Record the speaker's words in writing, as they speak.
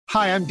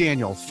Hi, I'm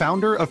Daniel,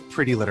 founder of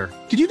Pretty Litter.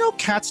 Did you know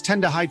cats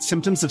tend to hide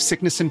symptoms of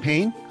sickness and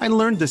pain? I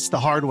learned this the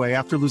hard way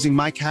after losing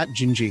my cat,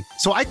 Gingy.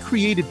 So I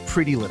created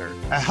Pretty Litter,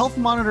 a health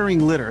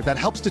monitoring litter that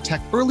helps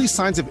detect early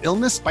signs of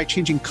illness by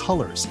changing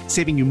colors,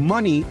 saving you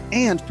money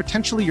and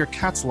potentially your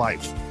cat's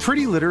life.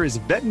 Pretty Litter is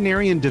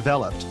veterinarian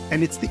developed,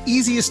 and it's the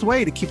easiest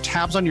way to keep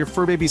tabs on your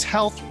fur baby's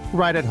health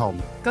right at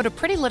home. Go to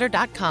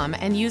prettylitter.com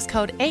and use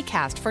code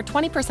ACAST for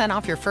 20%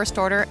 off your first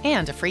order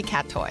and a free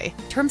cat toy.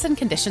 Terms and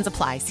conditions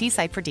apply. See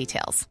site for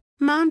details.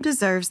 Mom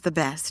deserves the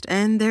best,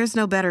 and there's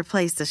no better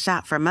place to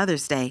shop for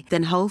Mother's Day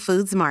than Whole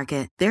Foods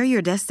Market. They're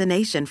your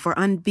destination for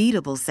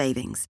unbeatable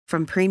savings,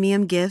 from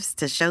premium gifts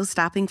to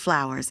show-stopping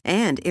flowers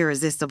and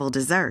irresistible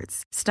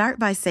desserts. Start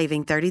by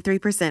saving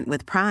 33%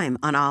 with Prime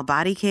on all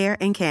body care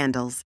and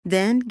candles.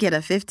 Then get a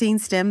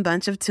 15-stem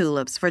bunch of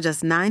tulips for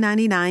just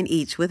 $9.99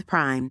 each with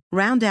Prime.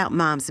 Round out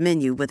Mom's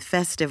menu with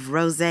festive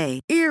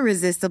rosé,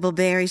 irresistible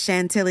berry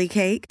chantilly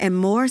cake, and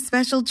more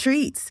special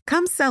treats.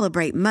 Come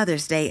celebrate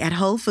Mother's Day at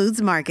Whole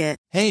Foods Market.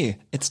 Hey,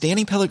 it's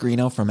Danny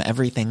Pellegrino from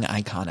Everything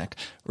Iconic.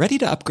 Ready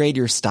to upgrade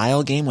your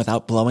style game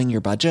without blowing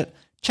your budget?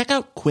 Check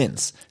out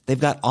Quince. They've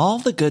got all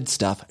the good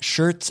stuff,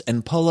 shirts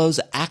and polos,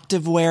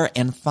 activewear,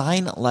 and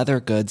fine leather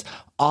goods,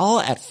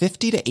 all at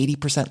 50 to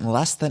 80%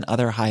 less than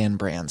other high-end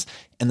brands.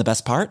 And the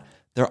best part?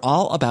 They're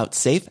all about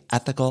safe,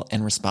 ethical,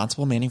 and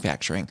responsible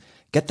manufacturing.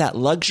 Get that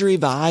luxury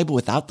vibe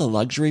without the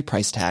luxury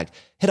price tag.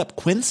 Hit up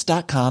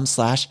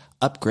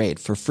quince.com/upgrade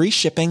for free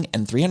shipping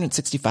and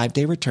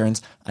 365-day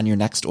returns on your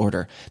next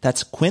order.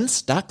 That's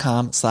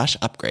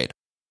quince.com/upgrade.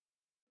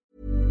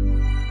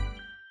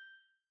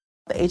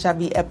 The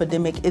HIV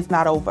epidemic is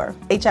not over.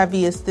 HIV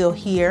is still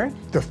here.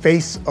 The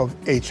face of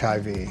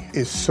HIV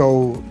is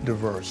so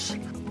diverse.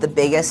 The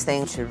biggest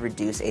thing to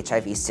reduce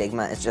HIV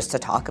stigma is just to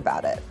talk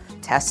about it.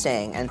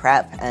 Testing and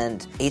PrEP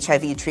and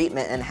HIV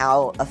treatment and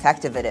how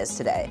effective it is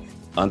today.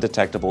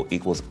 Undetectable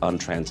equals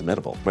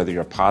untransmittable. Whether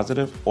you're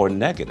positive or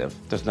negative,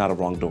 there's not a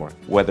wrong door.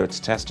 Whether it's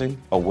testing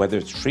or whether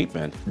it's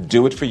treatment,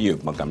 do it for you,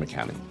 Montgomery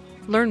County.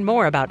 Learn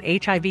more about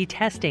HIV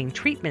testing,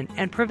 treatment,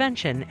 and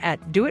prevention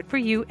at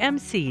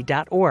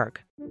doitforyoumc.org.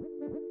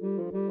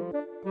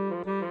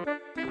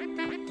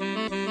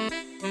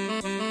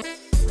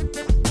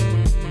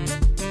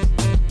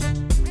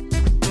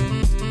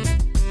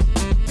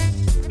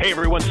 Hey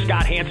everyone,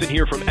 Scott Hansen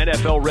here from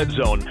NFL Red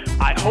Zone.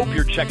 I hope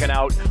you're checking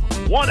out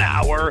 1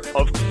 hour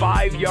of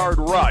 5 Yard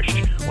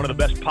Rush, one of the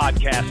best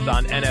podcasts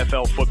on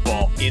NFL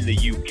football in the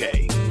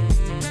UK.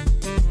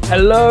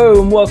 Hello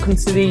and welcome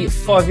to the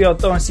 5 Yard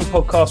Dynasty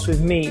podcast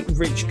with me,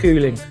 Rich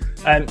Cooling.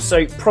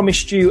 So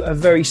promised you a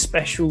very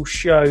special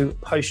show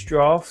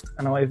post-draft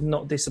and I have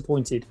not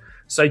disappointed.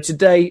 So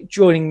today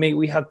joining me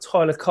we have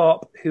Tyler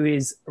Karp, who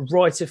is a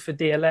writer for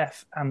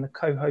DLF and the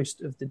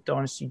co-host of the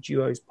Dynasty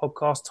Duos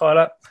podcast.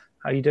 Tyler,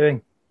 how are you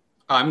doing?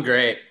 I'm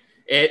great.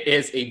 It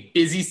is a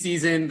busy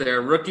season. There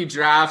are rookie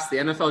drafts. The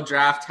NFL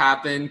draft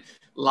happened.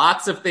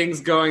 Lots of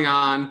things going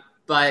on.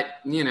 But,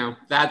 you know,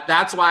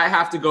 that's why I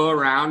have to go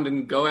around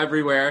and go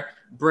everywhere,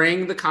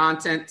 bring the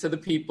content to the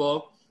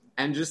people,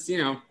 and just, you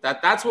know,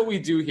 that's what we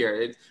do here.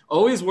 It's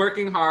always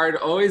working hard,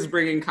 always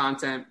bringing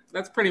content.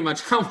 That's pretty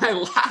much how my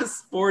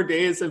last 4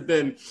 days have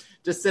been,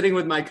 just sitting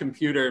with my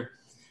computer,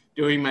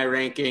 doing my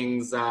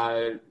rankings,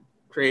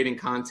 creating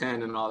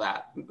content and all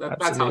that.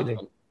 That's how it's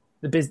done.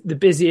 The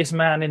busiest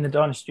man in the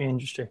dynasty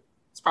industry.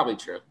 It's probably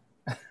true.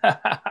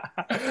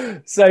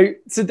 So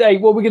today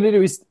what we're going to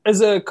do is,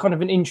 as a kind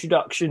of an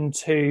introduction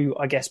to,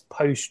 I guess,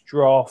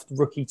 post-draft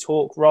rookie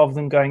talk, rather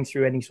than going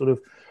through any sort of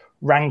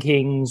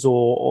rankings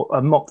or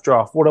a mock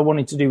draft, what I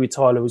wanted to do with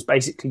Tyler was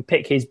basically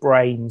pick his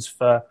brains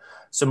for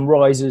some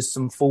risers,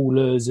 some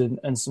fallers,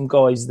 and some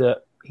guys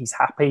that he's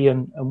happy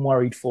and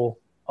worried for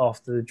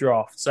after the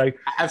draft. So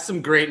I have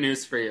some great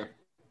news for you.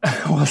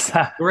 What's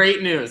that?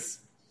 Great news.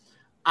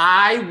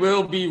 I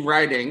will be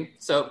writing,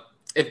 so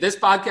if this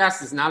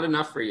podcast is not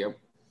enough for you,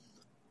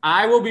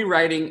 I will be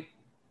writing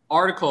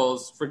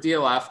articles for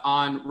DLF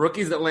on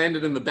rookies that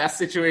landed in the best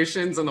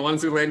situations and the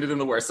ones who landed in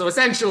the worst. So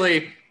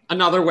essentially,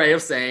 another way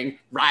of saying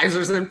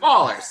risers and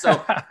fallers.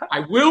 So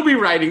I will be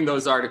writing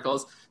those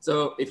articles.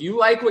 So if you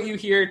like what you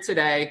hear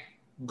today,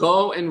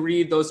 go and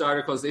read those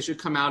articles. They should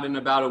come out in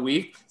about a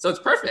week. So it's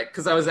perfect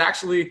because I was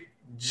actually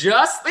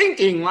just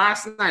thinking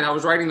last night. I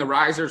was writing the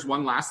risers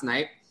one last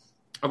night.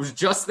 I was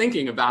just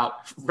thinking about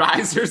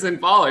risers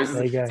and fallers.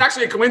 It's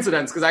actually a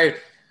coincidence because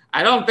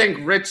I don't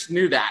think Rich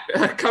knew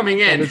that coming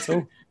in.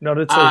 Not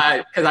at all.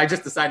 Because I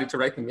just decided to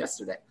write them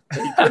yesterday.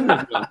 So he couldn't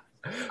have done.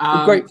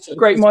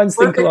 Great minds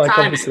think alike,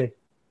 timing. Obviously.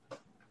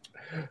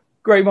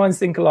 Great minds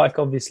think alike,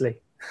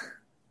 obviously.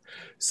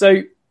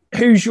 So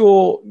who's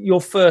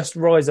your first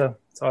riser,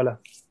 Tyler?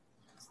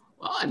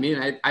 Well, I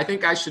mean, I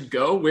think I should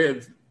go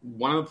with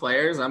one of the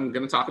players I'm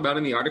going to talk about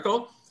in the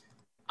article.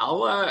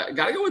 Got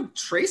to go with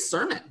Trey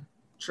Sermon.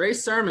 Trey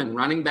Sermon,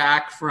 running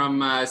back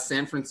from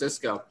San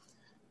Francisco.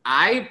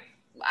 I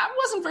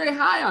wasn't very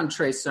high on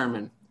Trey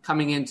Sermon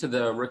coming into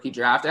the rookie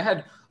draft. I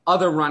had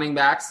other running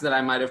backs that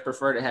I might have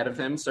preferred ahead of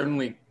him.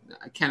 Certainly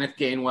Kenneth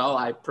Gainwell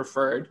I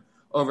preferred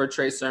over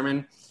Trey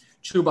Sermon.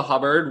 Chuba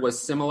Hubbard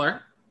was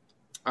similar.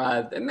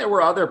 Then there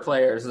were other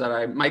players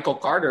Michael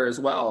Carter as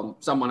well,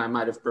 someone I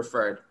might have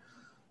preferred.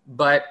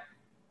 But,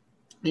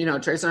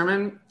 Trey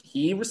Sermon,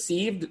 he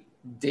received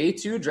day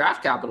 2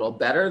 draft capital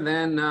better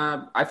than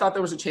I thought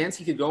there was a chance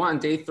he could go on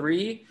day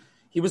 3.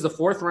 He was the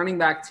 4th running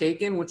back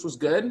taken, which was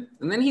good.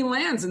 And then he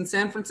lands in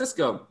San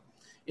Francisco.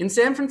 In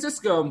San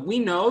Francisco, we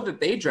know that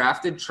they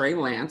drafted Trey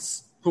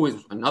Lance, who is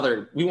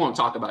another, we won't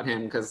talk about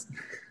him because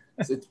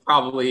it's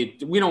probably,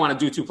 we don't want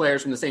to do 2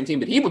 players from the same team,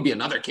 but he would be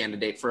another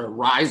candidate for a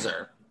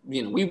riser.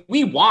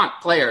 We want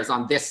players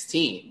on this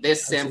team,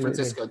 this San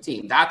Francisco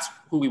team. That's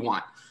who we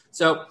want.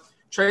 So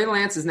Trey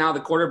Lance is now the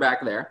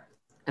quarterback there.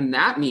 And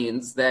that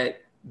means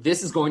that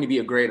this is going to be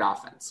a great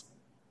offense.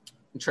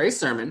 And Trey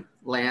Sermon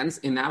lands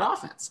in that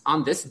offense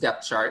on this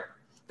depth chart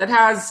that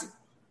has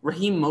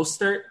Raheem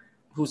Mostert,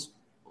 who's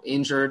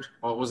injured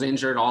or was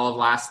injured all of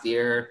last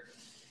year.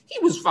 He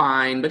was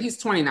fine, but he's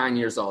 29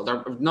 years old.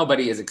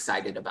 Nobody is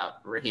excited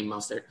about Raheem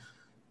Mostert.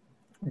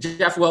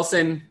 Jeff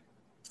Wilson,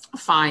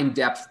 fine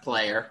depth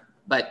player,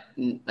 but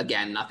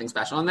again, nothing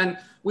special. And then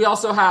we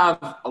also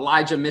have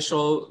Elijah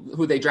Mitchell,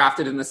 who they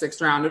drafted in the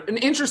 6th round. An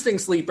interesting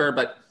sleeper,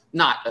 but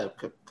not a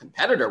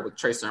competitor with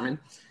Trey Sermon.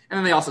 And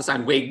then they also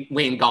signed Wayne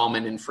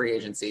Gallman in free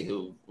agency,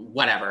 who,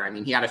 whatever. I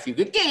mean, he had a few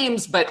good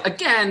games, but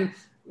again,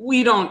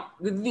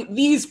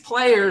 these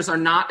players are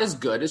not as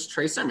good as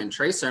Trey Sermon.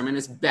 Trey Sermon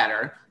is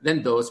better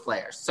than those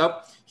players. So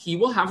he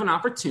will have an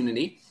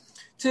opportunity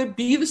to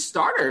be the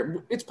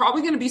starter. It's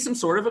probably going to be some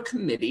sort of a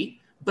committee,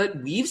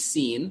 but we've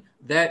seen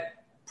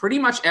that pretty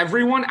much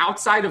everyone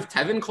outside of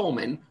Tevin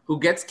Coleman who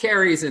gets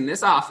carries in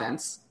this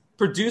offense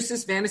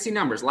produces fantasy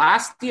numbers.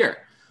 Last year,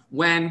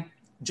 when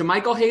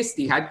JaMychal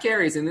Hasty had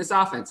carries in this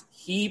offense,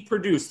 he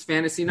produced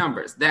fantasy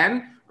numbers.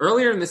 Then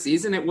earlier in the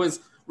season, it was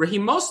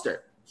Raheem Mostert.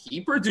 He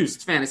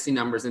produced fantasy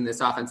numbers in this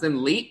offense.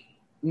 Then late,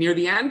 near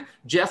the end,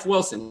 Jeff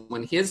Wilson.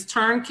 When his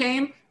turn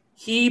came,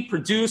 he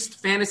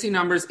produced fantasy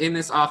numbers in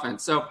this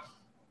offense. So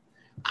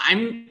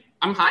I'm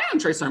high on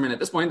Trey Sermon at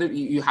this point. That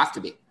you have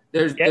to be.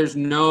 There's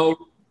no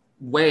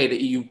way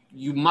that you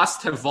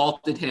must have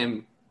vaulted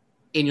him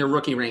in your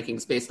rookie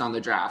rankings based on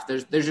the draft.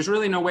 There's just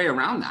really no way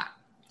around that.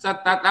 So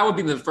that would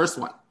be the first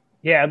one.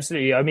 Yeah,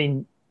 absolutely. I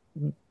mean,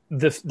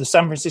 the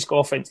San Francisco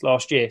offense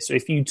last year. So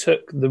if you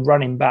took the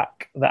running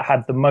back that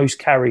had the most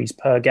carries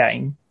per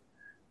game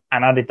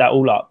and added that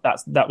all up,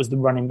 that was the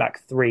running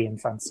back 3 in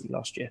fantasy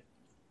last year.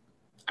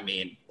 I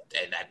mean,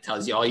 that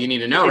tells you all you need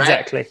to know, right?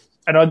 Exactly.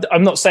 And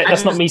I'm not saying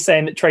that's not me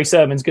saying that Trey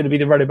Sermon's going to be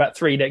the running back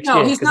 3 next year.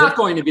 No, he's not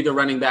going to be the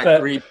running back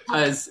 3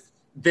 because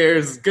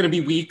there's going to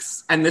be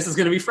weeks, and this is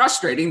going to be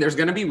frustrating. There's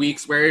going to be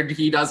weeks where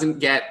he doesn't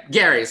get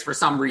carries for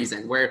some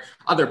reason, where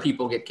other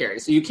people get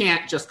carries. So you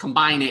can't just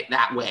combine it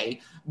that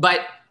way.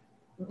 But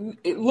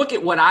look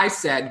at what I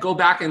said. Go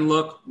back and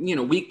look,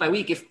 week by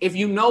week. If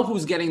you know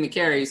who's getting the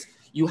carries,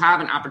 you have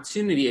an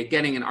opportunity at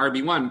getting an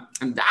RB1.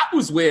 And that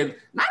was with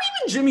not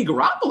even Jimmy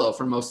Garoppolo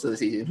for most of the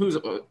season, who's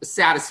a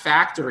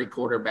satisfactory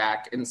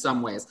quarterback in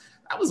some ways.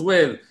 That was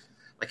with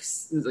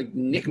like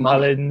Nick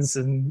Mullins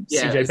and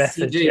CJ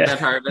Beathard.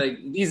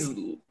 Beathard, these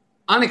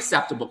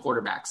unacceptable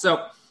quarterbacks.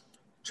 So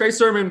Trey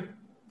Sermon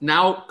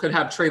now could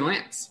have Trey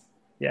Lance.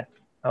 Yeah.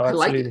 Oh,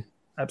 absolutely. Like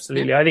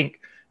absolutely. Yeah. I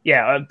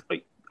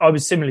think, I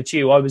was similar to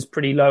you. I was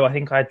pretty low. I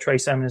think I had Trey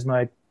Sermon as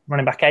my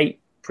running back 8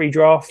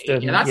 pre-draft.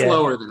 And, that's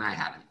lower than I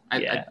had him.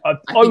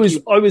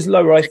 I was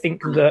lower. I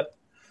think that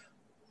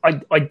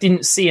I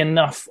didn't see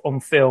enough on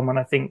film, and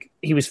I think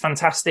he was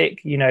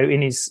fantastic,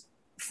 in his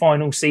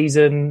final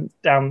season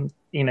down,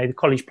 the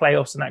college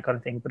playoffs and that kind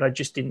of thing. But I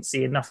just didn't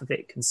see enough of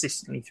it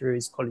consistently through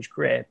his college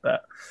career.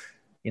 But,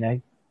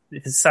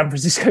 if the San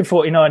Francisco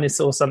 49ers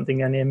saw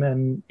something in him,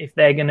 and if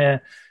they're going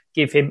to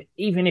give him,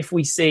 even if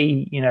we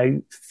see,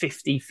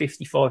 50,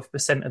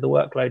 55% of the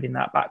workload in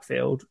that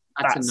backfield,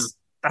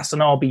 that's an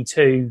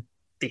RB2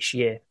 this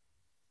year.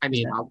 I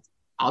mean,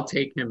 I'll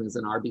take him as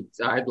an RB.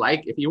 I'd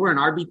like, if you were an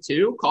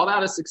RB2, call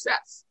that a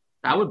success.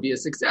 That would be a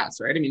success,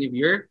 right? I mean, if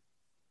you're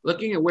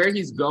looking at where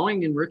he's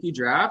going in rookie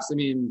drafts, I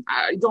mean,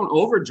 I don't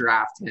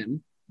overdraft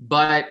him,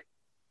 but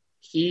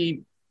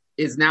he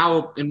is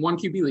now in one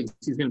QB league.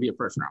 He's going to be a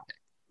first round pick.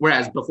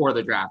 Whereas before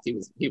the draft, he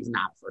was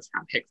not a first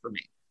round pick for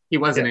me. He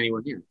wasn't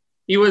anywhere near.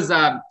 He was,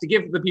 to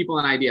give the people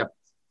an idea,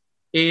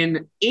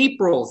 in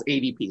April's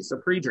ADP, so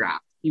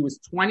pre-draft, he was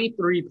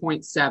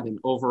 23.7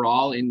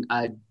 overall in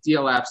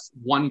DLF's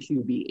 1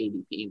 QB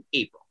ADP in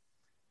April.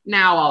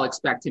 Now I'll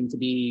expect him to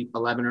be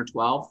 11 or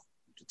 12,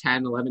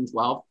 10, 11,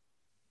 12.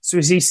 So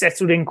is he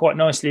settled in quite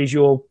nicely as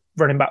your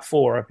running back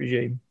 4, I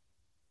presume?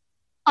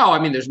 Oh, I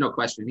mean, there's no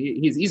question.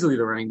 He's easily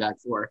the running back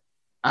 4.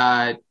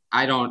 I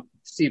don't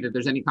see that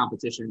there's any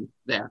competition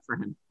there for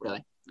him,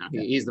 really. No,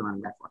 he's the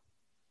running back 4.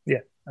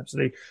 Yeah,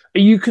 absolutely.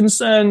 Are you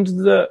concerned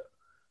that,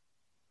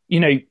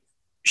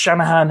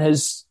 Shanahan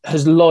has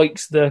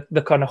liked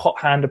the kind of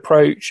hot hand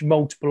approach,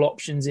 multiple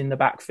options in the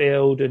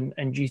backfield,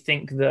 and do you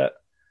think that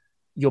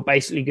you're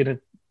basically going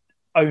to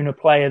own a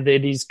player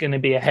that is going to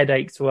be a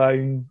headache to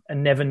own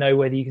and never know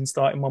whether you can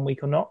start in 1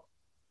 week or not?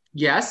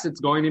 Yes, it's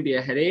going to be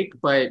a headache,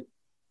 but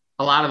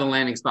a lot of the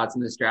landing spots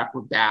in this draft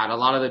were bad. A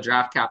lot of the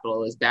draft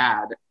capital is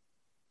bad.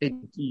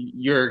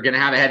 You're going to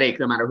have a headache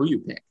no matter who you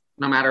pick.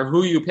 No matter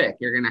who you pick,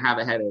 you're going to have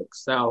a headache.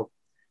 So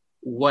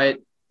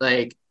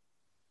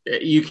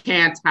you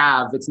can't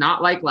have, it's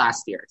not like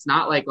last year. It's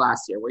not like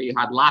last year where you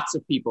had lots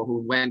of people who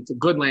went to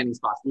good landing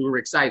spots. We were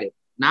excited.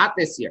 Not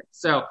this year.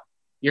 So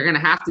you're going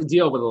to have to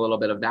deal with a little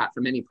bit of that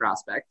from any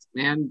prospect.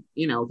 And,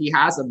 he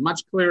has a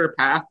much clearer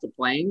path to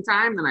playing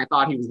time than I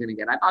thought he was going to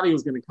get. I thought he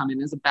was going to come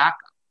in as a backup,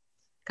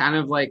 kind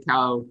of like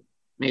how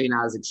maybe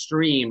not as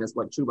extreme as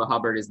what Chuba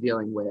Hubbard is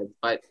dealing with,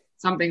 but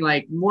something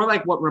more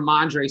like what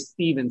Ramondre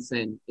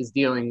Stevenson is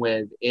dealing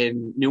with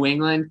in New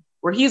England,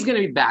 where he's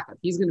going to be backup.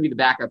 He's going to be the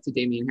backup to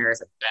Damian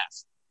Harris at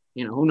best.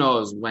 Who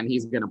knows when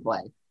he's going to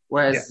play.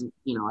 Whereas,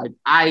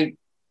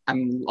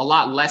 I'm a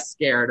lot less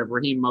scared of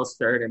Raheem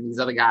Mostert and these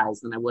other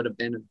guys than I would have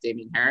been of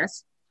Damian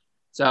Harris.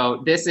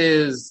 So this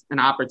is an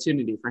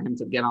opportunity for him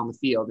to get on the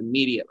field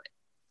immediately.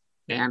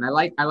 And I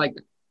like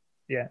that.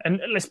 Yeah.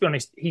 And let's be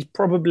honest, he's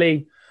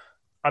probably,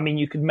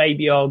 you could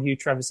maybe argue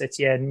Travis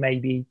Etienne,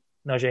 maybe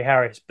Najee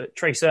Harris, but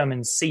Trey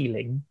Sermon's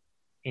ceiling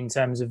in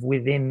terms of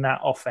within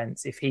that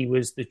offense, if he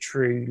was the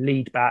true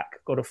lead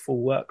back, got a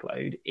full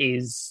workload,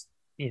 is,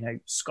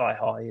 sky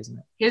high, isn't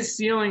it? His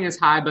ceiling is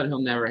high, but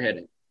he'll never hit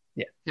it.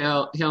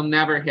 Yeah. He'll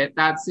never hit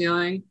that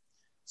ceiling.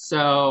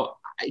 So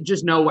I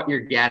just know what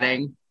you're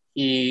getting.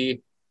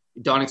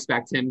 Don't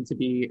expect him to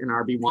be an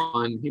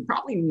RB1. He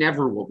probably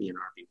never will be an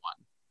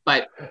RB1,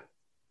 but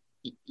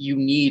you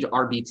need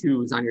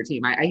RB2s on your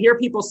team. I hear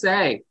people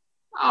say,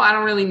 I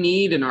don't really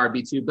need an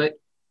RB2, but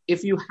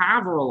if you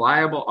have a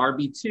reliable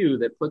RB2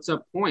 that puts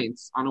up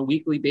points on a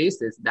weekly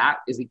basis, that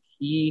is a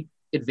key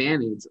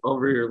advantage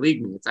over your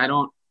league mates. I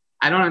don't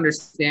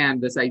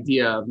understand this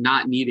idea of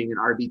not needing an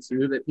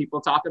RB2 that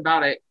people talk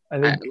about.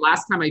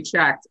 Last time I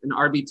checked, an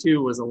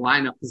RB2 was a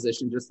lineup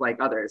position just like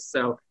others.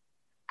 So,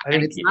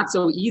 and it's not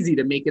so easy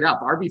to make it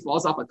up. RB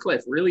falls off a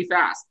cliff really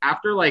fast.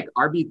 After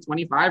RB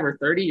 25 or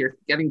 30, you're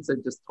getting to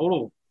just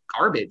total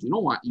garbage. You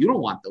don't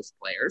want those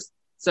players.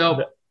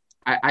 So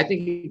I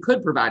think he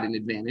could provide an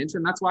advantage,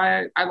 and that's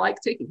why I like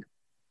taking him.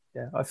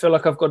 Yeah, I feel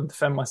like I've got to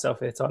defend myself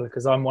here, Tyler,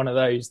 because I'm one of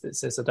those that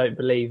says I don't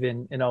believe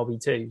in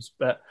RB2s.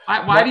 But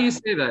why do you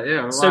say that?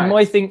 Yeah. So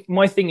my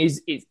thing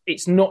is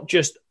it's not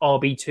just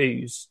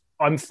RB2s.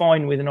 I'm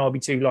fine with an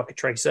RB2 like a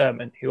Trey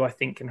Sermon, who I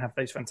think can have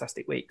those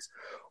fantastic weeks.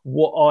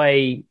 What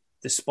I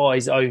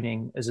despise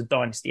owning as a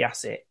dynasty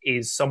asset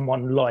is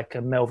someone like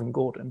a Melvin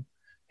Gordon,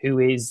 who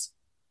is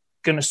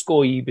going to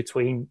score you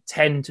between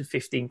 10 to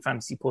 15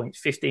 fantasy points,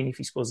 15 if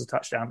he scores a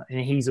touchdown, and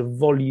he's a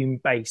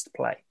volume-based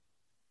play.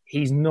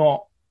 He's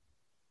not,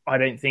 I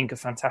don't think, a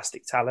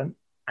fantastic talent,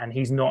 and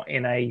he's not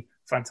in a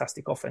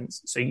fantastic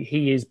offense. So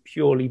he is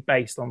purely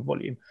based on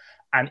volume.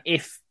 And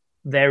if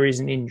there is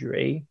an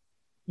injury,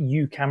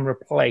 you can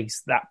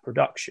replace that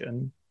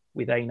production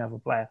with another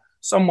player.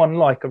 Someone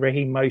like a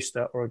Raheem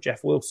Mostert or a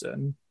Jeff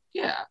Wilson,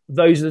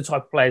 those are the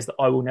type of players that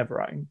I will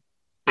never own.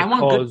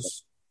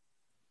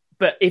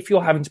 But if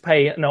you're having to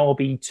pay an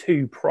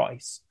RB2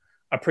 price,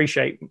 I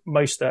appreciate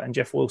Mostert and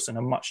Jeff Wilson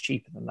are much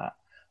cheaper than that.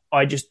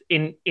 I just,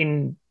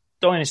 in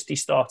dynasty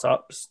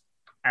startups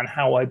and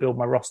how I build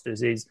my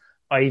rosters is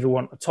I either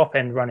want a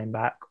top-end running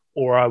back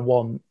or I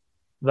want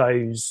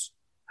those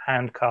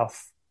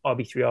handcuff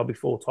RB3,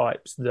 RB4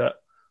 types that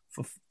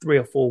for 3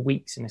 or 4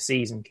 weeks in a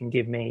season can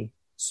give me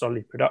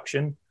solid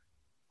production.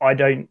 I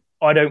don't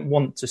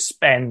want to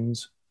spend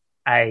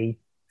a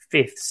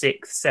 5th,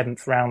 6th,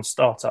 7th round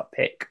startup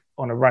pick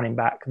on a running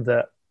back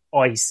that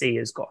I see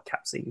has got a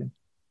cap ceiling.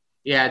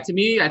 Yeah, to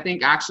me, I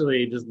think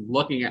actually just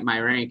looking at my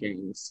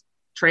rankings,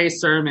 Trey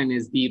Sermon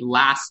is the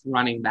last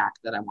running back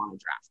that I want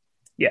to draft.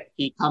 Yeah.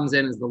 He comes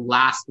in as the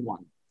last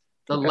one.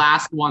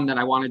 Last one that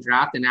I want to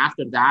draft. And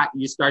after that,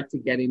 you start to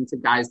get into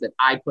guys that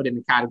I put in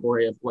the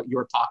category of what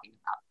you're talking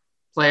about.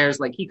 Players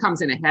he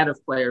comes in ahead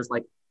of players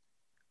like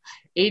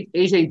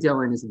A.J.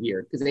 Dillon is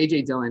weird because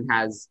A.J. Dillon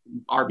has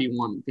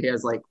RB1. He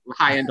has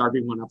high-end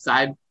RB1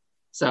 upside.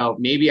 So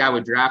maybe I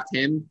would draft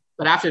him.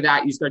 But after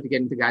that, you start to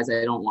get into guys that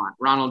I don't want.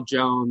 Ronald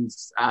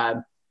Jones,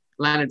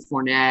 Leonard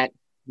Fournette,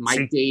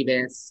 Mike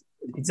Davis,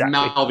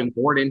 Melvin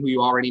Gordon, who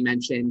you already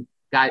mentioned.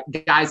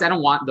 Guys, I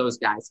don't want those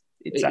guys.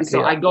 Exactly.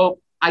 So I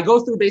go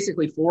through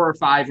basically 4 or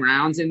 5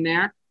 rounds in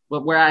there,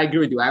 but where I agree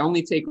with you, I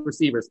only take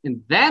receivers.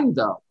 And then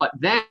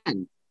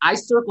I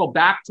circle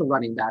back to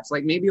running backs.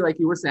 Maybe like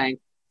you were saying,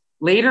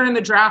 later in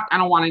the draft, I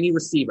don't want any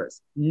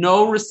receivers.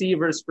 No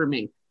receivers for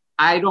me.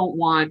 I don't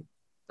want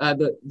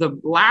the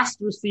last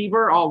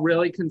receiver I'll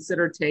really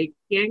consider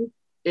taking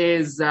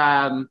is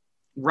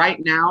right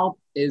now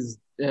is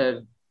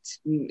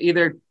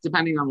either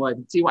depending on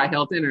what T.Y.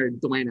 Hilton or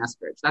Dwayne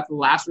Eskridge. That's the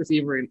last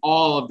receiver in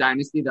all of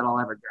Dynasty that I'll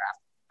ever draft.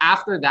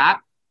 After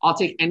that, I'll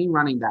take any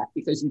running back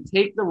because you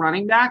take the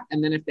running back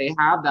and then if they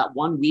have that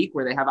 1 week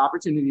where they have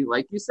opportunity,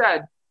 like you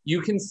said,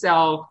 you can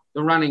sell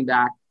the running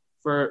back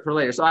for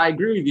later. So I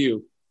agree with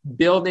you.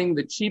 Building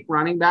the cheap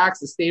running backs,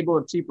 the stable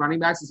of cheap running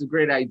backs is a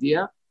great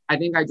idea. I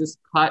think I just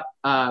cut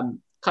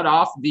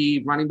off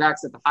the running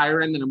backs at the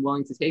higher end that I'm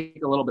willing to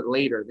take a little bit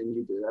later than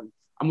you do.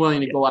 I'm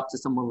willing to go up to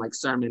someone like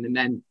Sermon. And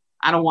then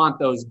I don't want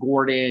those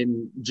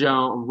Gordon,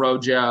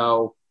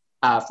 Rojo,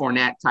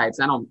 Fournette types.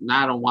 I don't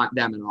want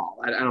them at all.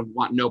 I don't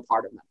want no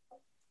part of them.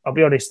 I'll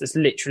be honest, that's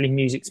literally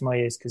music to my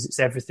ears because it's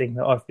everything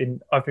that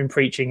I've been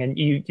preaching. And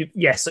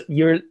yes,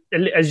 you're,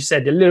 as you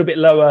said, a little bit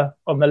lower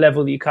on the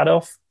level that you cut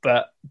off,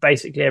 but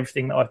basically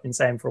everything that I've been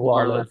saying for a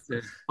while. Well,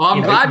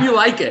 I'm glad you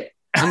like it.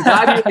 I'm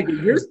glad you like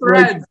it.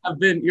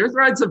 Your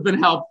threads have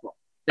been helpful.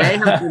 They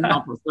have been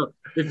helpful. So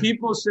the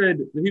people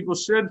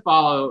should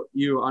follow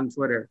you on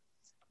Twitter,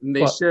 and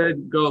they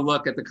should go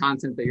look at the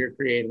content that you're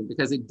creating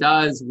because it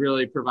does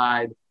really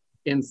provide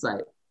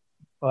insight.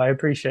 I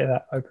appreciate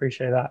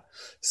that.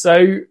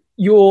 So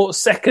your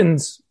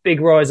second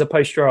big riser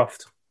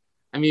post-draft?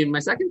 I mean, my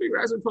second big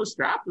riser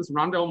post-draft was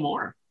Rondale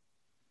Moore.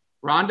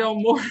 Rondale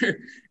Moore,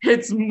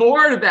 it's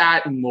more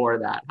that.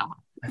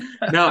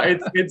 No,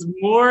 it's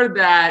more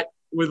that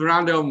with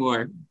Rondale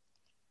Moore.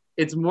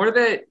 It's more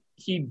that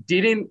he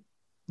didn't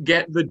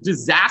get the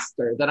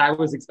disaster that I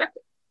was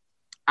expecting.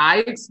 I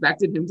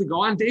expected him to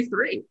go on day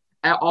 3.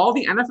 All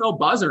the NFL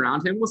buzz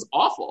around him was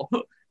awful.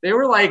 They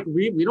were like,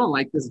 we don't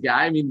like this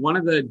guy. I mean, one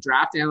of the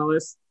draft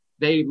analysts,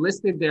 they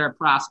listed their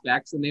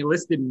prospects and they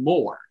listed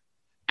Moore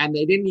and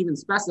they didn't even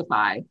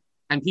specify.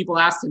 And people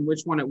asked him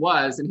which one it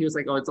was. And he was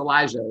like, oh, it's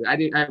Elijah.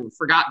 I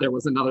forgot there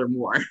was another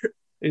Moore.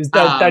 It was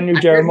Daniel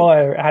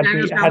Jeremiah. Had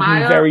me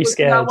very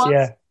scared.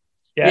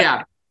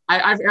 Yeah.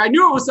 I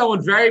knew it was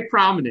someone very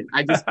prominent.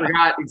 I just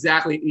forgot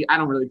exactly. I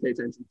don't really pay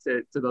attention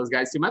to those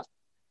guys too much.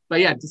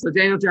 But yeah, so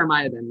Daniel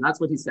Jeremiah then, that's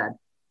what he said.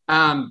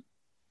 And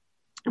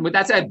with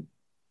that said,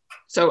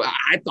 so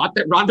I thought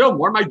that Rondale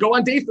Moore might go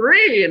on day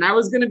 3, and I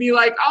was going to be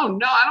like, "Oh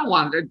no, I don't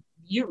want it."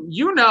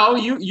 You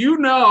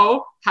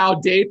know how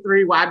day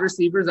 3 wide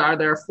receivers are.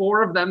 There are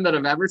 4 of them that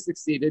have ever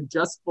succeeded,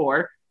 just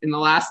 4 in the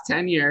last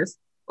 10 years.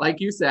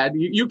 Like you said,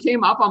 you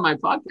came up on my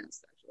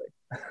podcast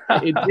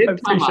actually. It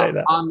did come up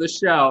on the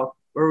show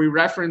where we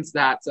referenced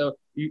that, so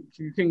you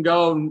can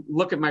go and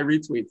look at my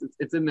retweets.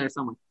 It's in there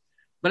somewhere.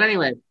 But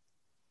anyway.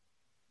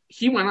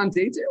 He went on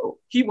day 2.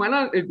 He went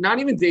on, not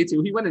even day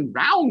 2. He went in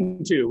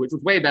round 2, which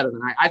was way better than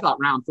I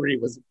thought round 3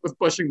 was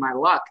pushing my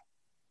luck.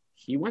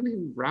 He went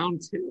in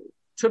round 2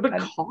 to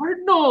the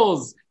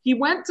Cardinals. He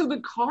went to the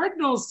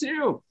Cardinals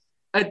too.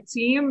 A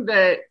team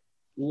that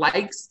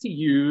likes to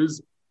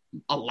use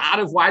a lot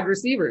of wide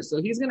receivers.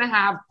 So he's going to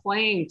have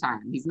playing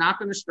time. He's not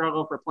going to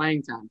struggle for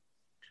playing time.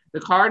 The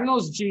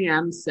Cardinals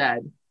GM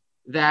said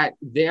that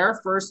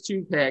their first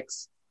 2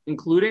 picks,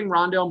 including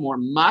Rondale Moore,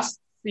 must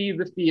see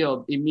the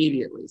field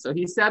immediately. So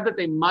he said that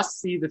they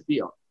must see the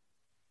field.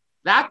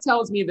 That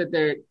tells me that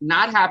they're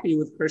not happy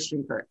with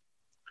Christian Kirk.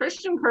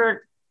 Christian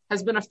Kirk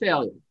has been a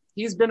failure.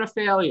 He's been a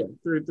failure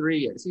through 3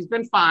 years. He's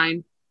been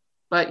fine,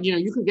 but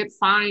you can get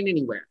fine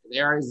anywhere.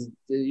 There is,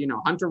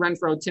 Hunter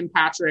Renfrow, Tim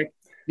Patrick,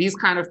 these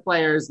kind of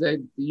players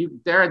that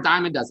they're a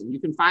dime a dozen.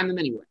 You can find them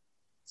anywhere.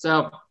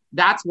 So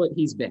that's what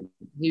he's been.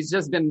 He's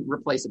just been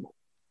replaceable.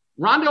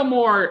 Rondale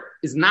Moore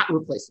is not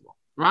replaceable.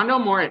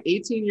 Rondale Moore at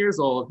 18 years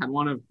old had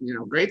one of,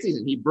 great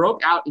season. He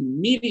broke out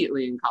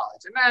immediately in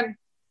college. And then,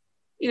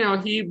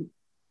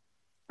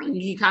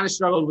 he kind of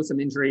struggled with some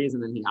injuries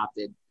and then he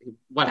opted.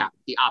 What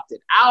happened? He opted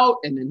out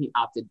and then he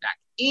opted back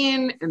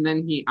in and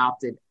then he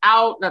opted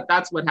out.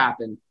 That's what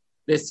happened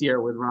this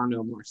year with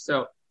Rondale Moore.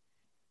 So,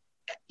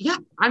 yeah,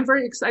 I'm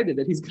very excited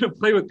that he's going to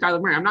play with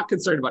Kyler Murray. I'm not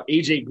concerned about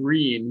AJ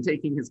Green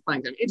taking his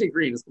playing time. AJ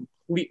Green is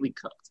completely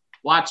cooked.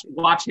 Watch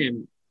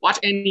him. Watch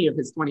any of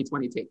his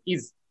 2020 tape.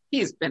 He's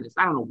finished.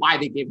 I don't know why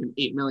they gave him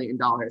 $8 million.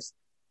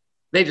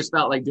 They just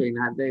felt like doing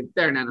that.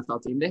 They're an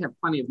NFL team. They have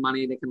plenty of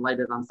money. They can light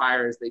it on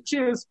fire as they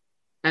choose.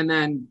 And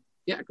then,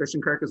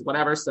 Christian Kirk is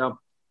whatever. So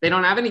they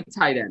don't have any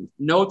tight end.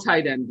 No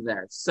tight end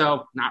there.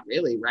 So not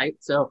really, right?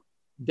 So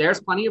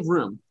there's plenty of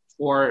room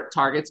for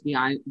targets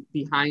behind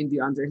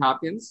DeAndre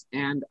Hopkins.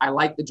 And I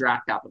like the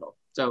draft capital.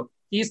 So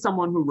he's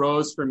someone who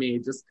rose for me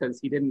just because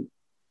he didn't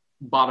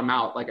bottom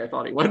out like I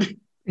thought he would.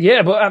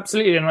 Yeah, but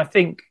absolutely. And I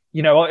think,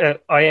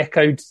 I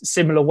echoed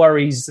similar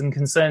worries and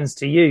concerns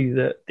to you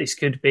that this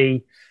could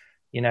be,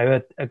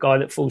 a guy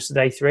that falls to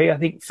day 3. I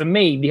think for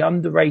me, the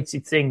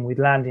underrated thing with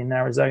landing in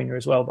Arizona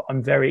as well, that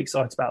I'm very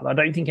excited about, that I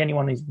don't think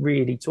anyone is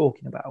really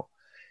talking about,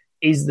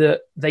 is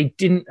that they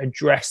didn't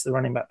address the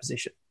running back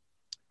position.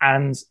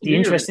 And the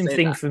interesting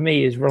thing for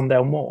me is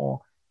Rondale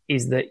Moore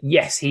is that,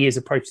 yes, he is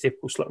a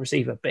prototypical slot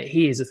receiver, but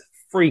he is a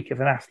freak of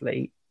an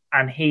athlete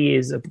and he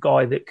is a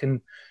guy that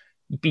can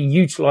be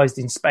utilised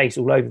in space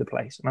all over the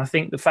place. And I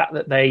think the fact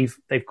that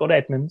they've got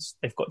Edmonds,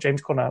 they've got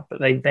James Conner, but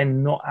they've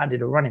then not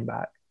added a running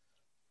back,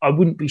 I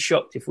wouldn't be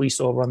shocked if we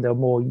saw Rondale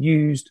Moore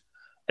used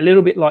a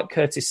little bit like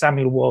Curtis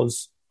Samuel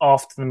was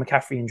after the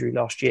McCaffrey injury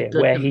last year,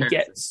 where he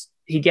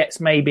gets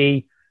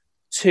maybe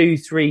 2,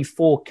 3,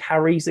 4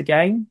 carries a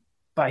game,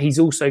 but he's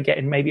also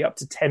getting maybe up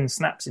to 10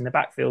 snaps in the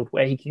backfield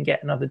where he can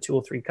get another 2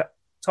 or 3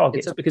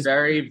 targets. It's a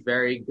very,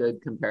 very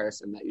good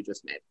comparison that you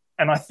just made.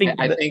 And I think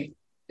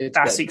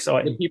that's good.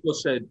 exciting. The people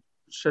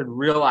should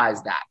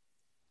realize that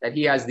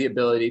he has the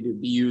ability to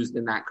be used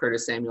in that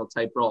Curtis Samuel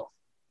type role.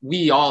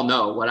 We all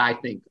know what I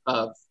think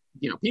of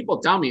people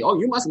tell me, oh,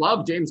 you must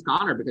love James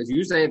Conner because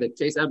you say that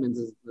Chase Edmonds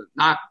is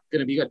not going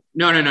to be good.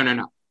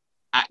 No.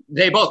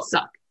 They both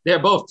suck. They're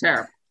both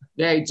terrible.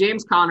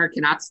 James Conner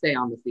cannot stay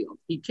on the field.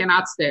 He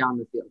cannot stay on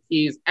the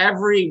field.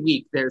 Every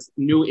week there's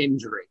new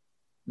injury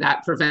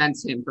that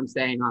prevents him from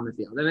staying on the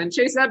field. And then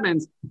Chase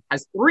Edmonds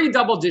has 3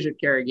 double-digit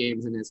carry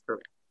games in his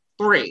career.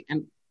 3.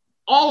 And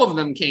all of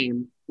them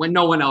came when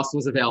no one else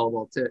was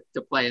available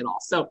to play at all.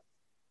 So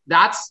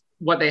that's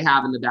what they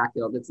have in the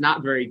backfield. It's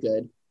not very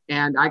good.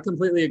 And I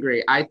completely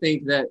agree. I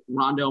think that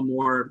Rondale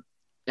Moore,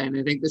 and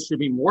I think this should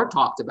be more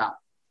talked about.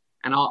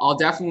 And I'll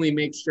definitely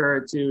make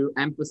sure to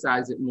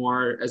emphasize it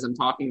more as I'm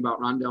talking about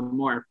Rondale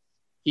Moore.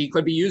 He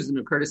could be used in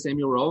a Curtis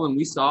Samuel role. And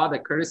we saw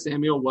that Curtis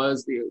Samuel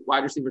was the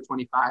wide receiver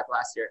 25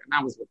 last year. And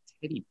that was with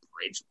Teddy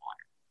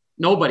Bridgewater.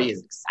 Nobody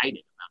is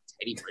excited about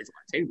Teddy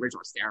Bridgewater. Teddy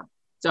Bridgewater's terrible.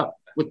 So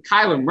with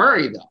Kyler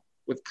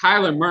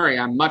Murray,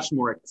 I'm much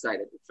more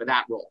excited for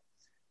that role.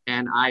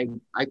 And I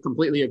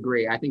completely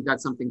agree. I think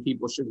that's something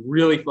people should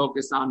really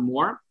focus on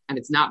more. And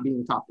it's not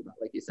being talked about,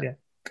 like you said. Yeah.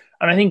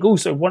 And I think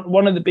also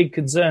one of the big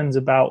concerns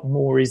about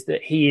Moore is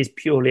that he is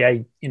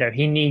purely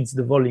he needs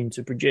the volume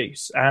to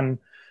produce. And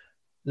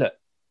look,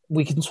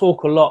 we can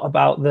talk a lot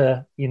about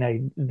the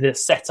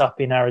setup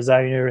in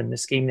Arizona and the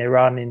scheme they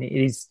run. And it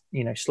is,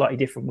 slightly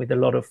different with a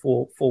lot of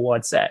four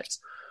wide sets,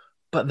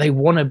 but they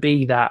want to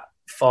be that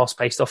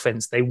fast-paced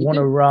offense. They want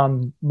to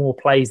run more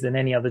plays than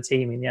any other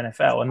team in the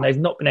NFL, and they've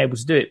not been able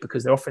to do it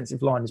because their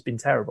offensive line has been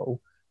terrible,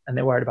 and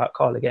they're worried about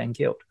Kyler getting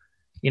killed.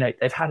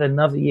 They've had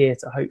another year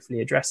to hopefully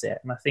address it,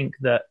 and I think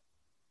that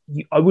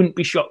I wouldn't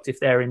be shocked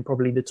if they're in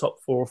probably the top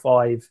 4 or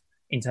 5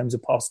 in terms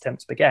of pass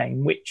attempts per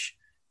game, which,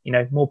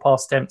 more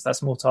pass attempts,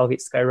 that's more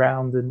targets to go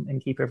around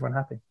and keep everyone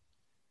happy.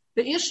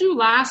 The issue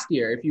last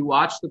year, if you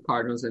watch the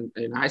Cardinals, and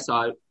I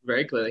saw it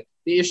very clearly,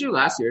 the issue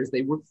last year is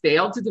they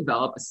failed to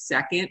develop a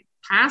second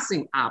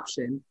passing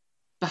option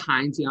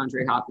behind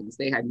DeAndre Hopkins.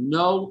 They had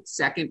no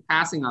second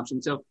passing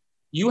option. So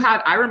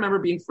I remember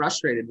being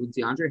frustrated with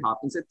DeAndre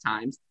Hopkins at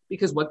times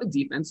because what the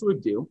defense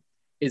would do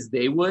is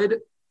they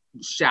would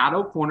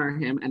shadow corner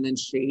him and then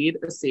shade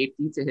a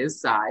safety to his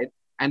side.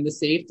 And the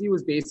safety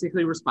was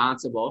basically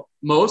responsible.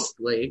 Most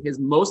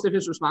of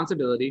his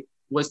responsibility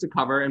was to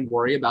cover and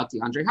worry about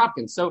DeAndre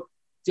Hopkins. So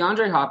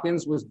DeAndre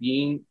Hopkins was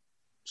being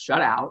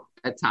shut out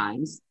at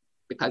times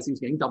because he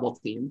was getting double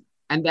teamed.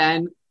 And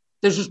then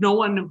there's just no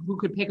one who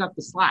could pick up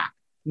the slack.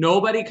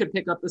 Nobody could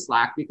pick up the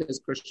slack because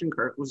Christian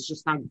Kirk was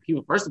just not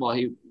 – first of all,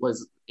 he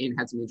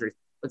had some injuries.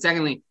 But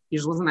secondly, he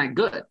just wasn't that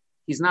good.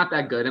 He's not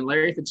that good. And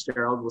Larry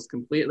Fitzgerald was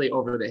completely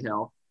over the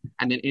hill.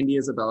 And then Indy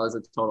Isabella is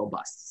a total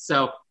bust.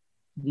 So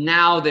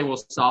now they will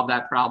solve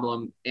that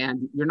problem.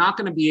 And you're not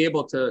going to be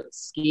able to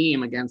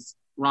scheme against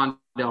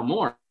Rondale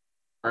Moore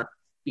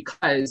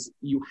because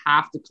you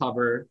have to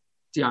cover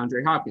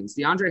DeAndre Hopkins.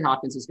 DeAndre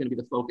Hopkins is going to be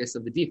the focus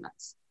of the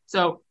defense.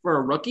 So for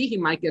a rookie, he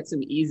might get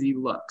some easy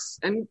looks.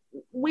 And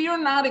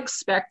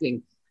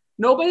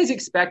nobody's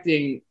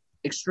expecting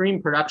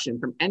extreme production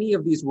from any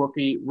of these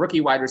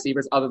rookie wide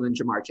receivers other than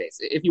Jamar Chase.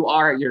 If you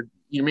are, you're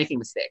making a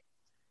mistake.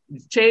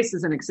 Chase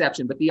is an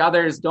exception, but the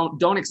others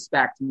don't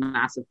expect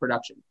massive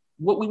production.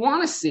 What we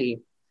want to see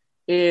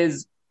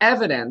is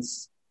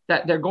evidence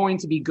that they're going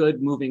to be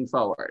good moving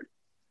forward.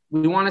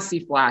 We want to see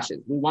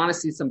flashes. We want to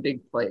see some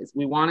big plays.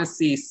 We want to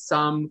see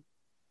some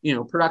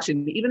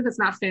production, even if it's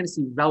not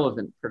fantasy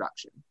relevant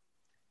production.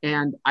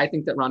 And I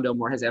think that Rondale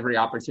Moore has every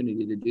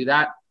opportunity to do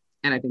that.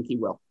 And I think he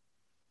will.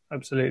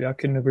 Absolutely. I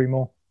couldn't agree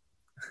more.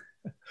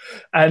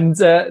 And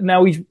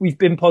now we've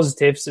been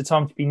positive, so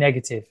time to be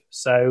negative.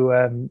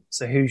 So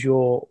who's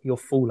your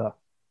fooler?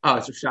 Oh,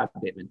 it's Rashad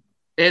Bateman.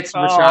 It's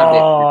Rashad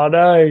Bateman. Oh,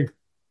 no.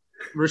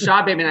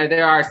 Rashad Bateman.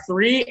 There are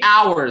 3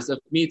 hours of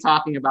me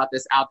talking about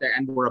this out there,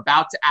 and we're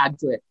about to add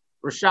to it.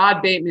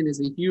 Rashad Bateman is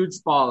a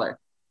huge faller.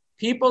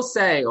 People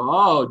say,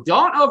 oh,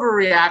 don't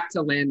overreact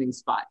to landing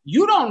spot.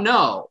 You don't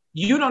know.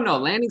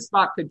 Landing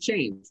spot could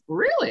change.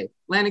 Really?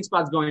 Landing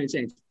spot's going to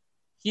change.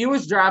 He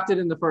was drafted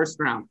in the first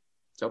round.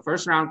 So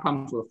first round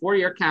comes with a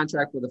 4-year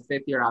contract with a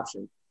 5th-year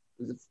option.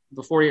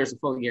 The 4 years are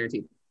fully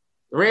guaranteed.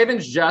 The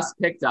Ravens just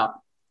picked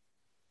up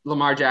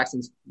Lamar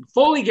Jackson's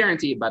fully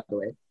guaranteed, by the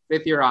way,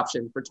 5th-year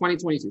option for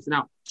 2022. So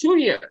now 2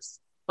 years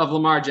of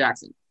Lamar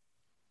Jackson.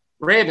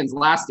 Ravens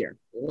last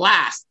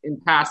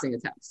in passing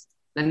attempts.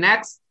 The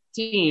next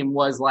team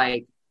was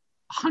like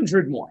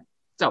 100 more.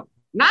 So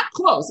not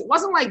close. It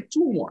wasn't like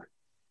 2 more.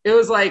 It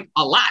was like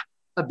a lot,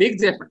 a big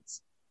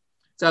difference.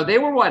 So they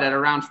were at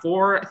around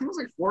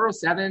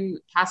 407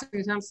 passing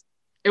attempts.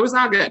 It was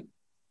not good.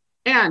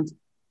 And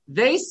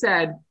they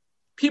said,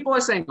 people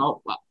are saying,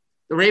 oh, well,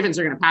 the Ravens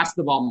are going to pass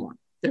the ball more.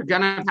 They're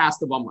going to pass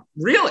the ball more.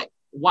 Really?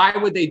 Why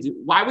would they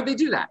do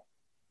that?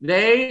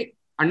 They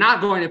are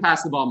not going to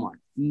pass the ball more.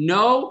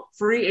 No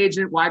free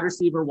agent wide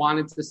receiver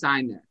wanted to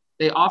sign there.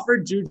 They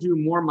offered Juju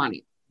more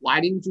money.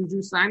 Why didn't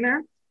Juju sign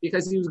there?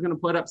 Because he was going to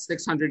put up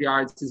 600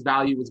 yards. His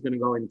value was going to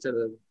go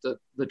into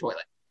the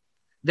toilet.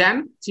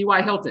 Then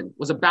T.Y. Hilton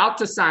was about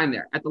to sign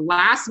there. At the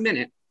last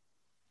minute,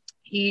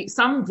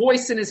 some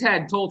voice in his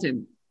head told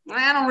him,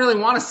 I don't really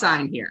want to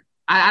sign here.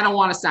 I don't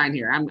want to sign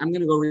here. I'm going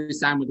to go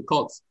re-sign with the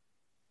Colts.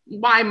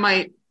 Why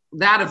might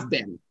that have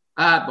been?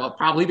 Well,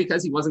 probably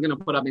because he wasn't going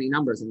to put up any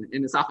numbers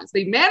in this offense.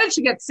 They managed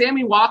to get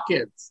Sammy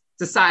Watkins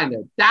to sign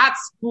there.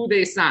 That's who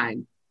they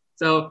signed.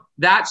 So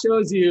that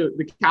shows you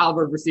the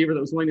caliber of receiver that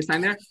was willing to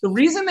sign there. The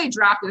reason they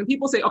drafted, and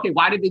people say, okay,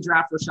 why did they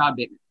draft Rashad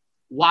Bateman?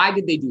 Why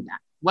did they do that?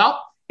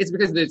 Well, it's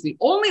because it's the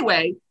only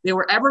way they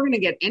were ever going to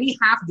get any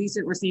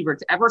half-decent receiver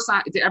to ever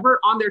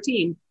on their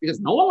team, because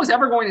no one was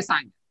ever going to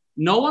sign them.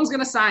 No one's going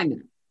to sign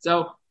them.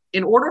 So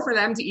in order for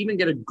them to even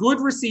get a good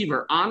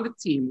receiver on the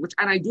team,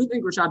 and I do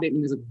think Rashad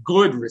Bateman is a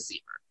good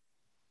receiver,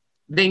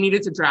 they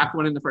needed to draft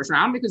one in the first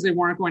round because they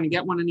weren't going to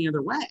get one any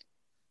other way.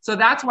 So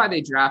that's why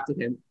they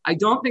drafted him. I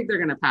don't think they're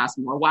going to pass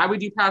more. Why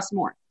would you pass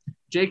more?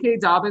 J.K.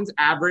 Dobbins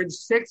averaged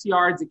 6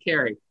 yards a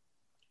carry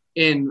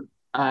in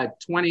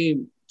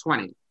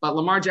 2020, but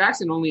Lamar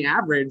Jackson only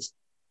averaged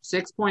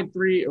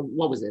 6.3.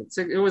 What was it?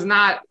 It was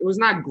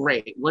not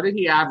great. What did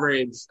he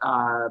average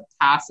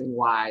passing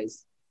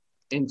wise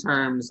in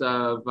terms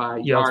of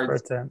yards per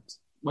attempt?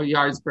 Well,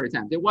 yards per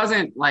attempt. It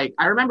wasn't like,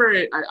 I remember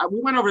it. We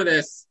went over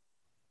this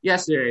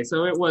yesterday.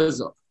 So it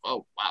was, it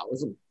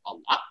was a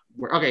lot.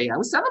 Okay, yeah, it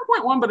was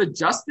 7.1, but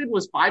adjusted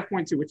was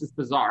 5.2, which is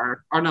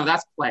bizarre. Or no,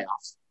 that's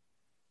playoffs.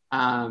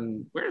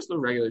 Where's the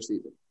regular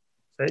season?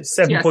 So it's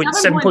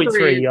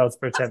 7.3 yards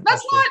per attempt.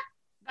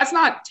 That's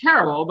not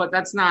terrible, but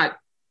that's not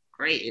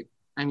great.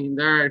 I mean,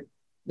 there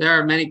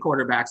are many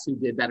quarterbacks who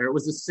did better. It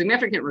was a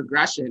significant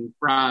regression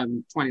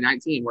from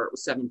 2019 where it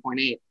was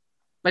 7.8.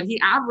 But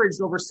he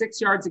averaged over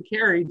 6 yards a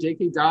carry.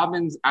 J.K.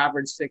 Dobbins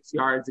averaged 6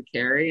 yards a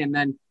carry, and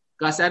then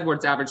Gus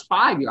Edwards averaged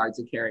 5 yards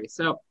a carry.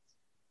 So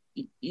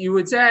you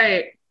would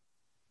say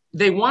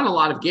they won a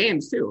lot of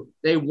games too.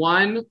 They're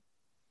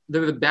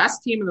the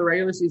best team in the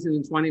regular season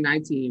in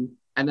 2019,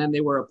 and then they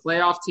were a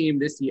playoff team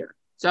this year.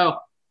 So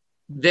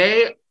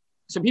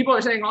people are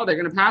saying, oh, they're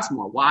going to pass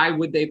more. Why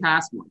would they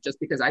pass more? Just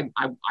because I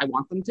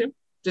want them to?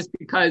 Just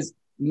because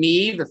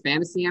me, the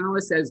fantasy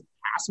analyst, says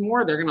pass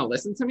more, they're going to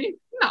listen to me?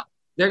 No.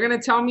 They're going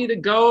to tell me to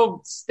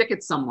go stick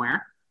it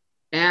somewhere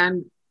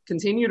and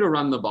continue to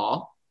run the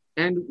ball.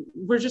 And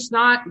we're just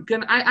not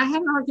going to – I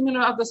had an argument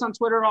about this on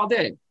Twitter all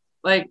day.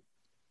 Like,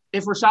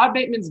 if Rashad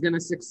Bateman's going to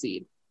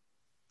succeed,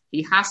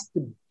 he has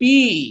to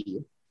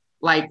be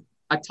like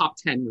a top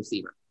 10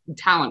 receiver,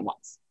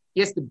 talent-wise.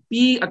 He has to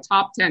be a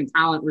top 10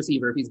 talent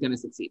receiver if he's going to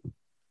succeed.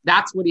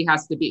 That's what he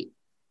has to be.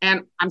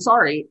 And I'm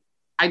sorry,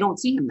 I don't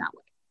see him that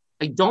way.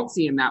 I don't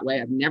see him that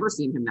way. I've never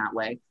seen him that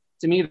way.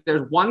 To me,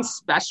 there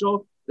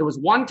was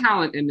one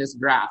talent in this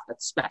draft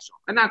that's special,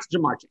 and that's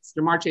Ja'Marr Chase.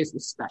 Ja'Marr Chase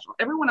was special.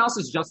 Everyone else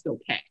is just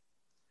okay.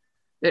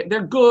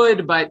 They're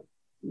good, but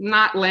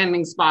not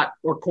landing spot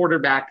or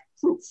quarterback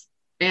proof.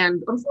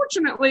 And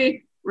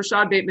unfortunately,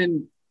 Rashad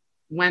Bateman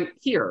went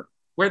here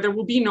where there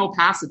will be no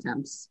pass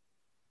attempts.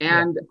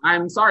 And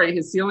I'm sorry,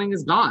 his ceiling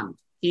is gone.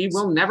 He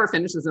will never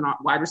finish as a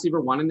wide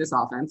receiver one in this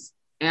offense.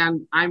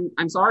 And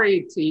I'm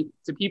sorry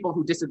to people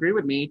who disagree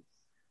with me,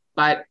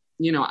 but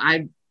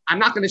I'm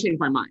not going to change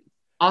my mind.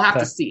 I'll have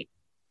to see it.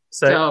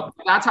 So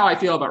that's how I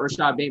feel about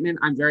Rashad Bateman.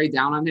 I'm very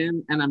down on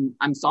him, and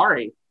I'm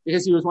sorry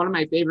because he was one of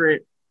my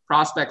favorite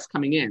prospects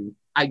coming in.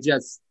 He's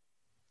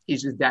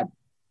just dead.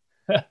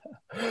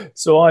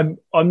 So I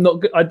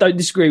don't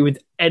disagree with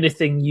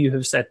anything you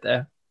have said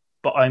there,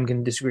 but I'm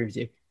going to disagree with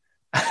you.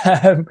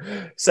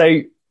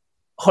 So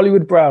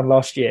Hollywood Brown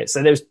last year.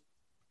 So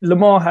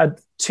Lamar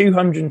had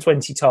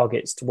 220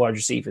 targets to wide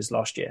receivers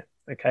last year.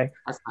 Okay,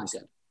 that's not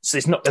good. So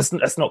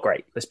that's not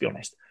great. Let's be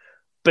honest.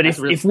 But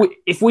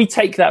if we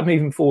take that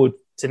moving forward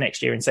to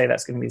next year and say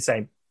that's going to be the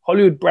same,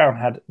 Hollywood Brown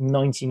had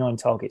 99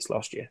 targets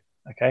last year.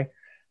 Okay.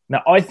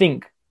 Now, I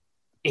think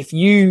if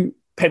you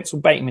pencil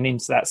Bateman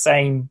into that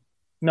same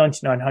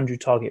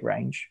 9,900 target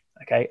range,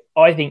 okay,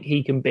 I think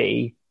he can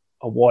be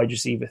a wide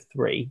receiver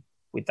 3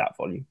 with that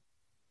volume.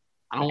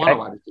 I don't want a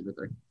wide receiver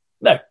 3.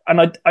 No,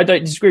 and I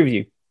don't disagree with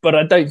you, but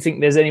I don't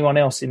think there's anyone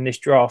else in this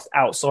draft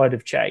outside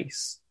of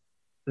Chase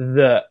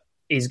that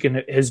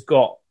has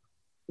got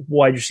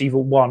wide receiver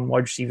 1,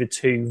 wide receiver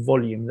 2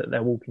 volume that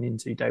they're walking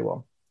into day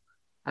one.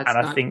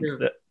 I think true.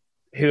 That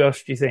who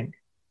else do you think?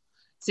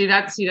 See,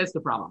 that's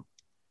the problem.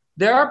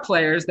 There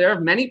are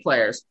many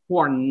players who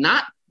are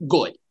not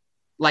good.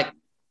 Like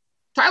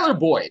Tyler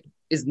Boyd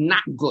is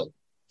not good.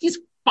 He's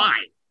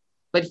fine,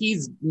 but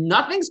he's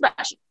nothing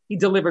special. He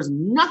delivers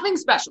nothing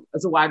special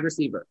as a wide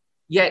receiver.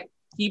 Yet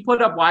he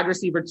put up wide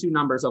receiver 2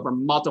 numbers over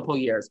multiple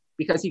years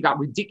because he got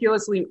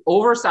ridiculously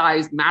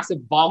oversized,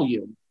 massive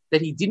volume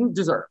that he didn't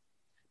deserve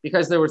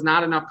because there was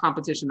not enough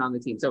competition on the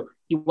team. So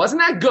he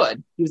wasn't that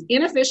good. He was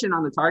inefficient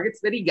on the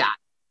targets that he got,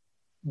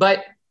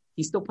 but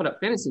he still put up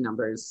fantasy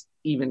numbers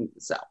even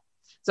so.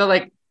 So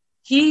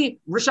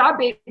Rashad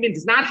Bateman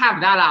does not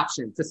have that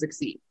option to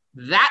succeed.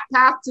 That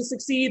path to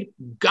succeed,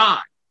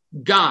 gone.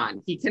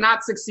 He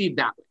cannot succeed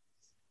that way.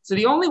 So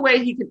the only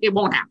way it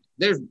won't happen.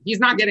 He's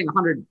not getting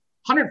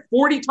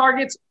 140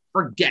 targets.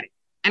 Forget it.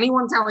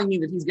 Anyone telling me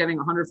that he's getting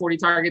 140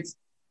 targets,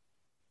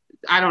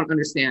 I don't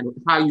understand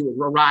how you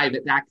arrive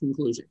at that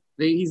conclusion.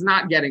 He's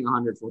not getting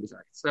 140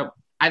 targets. So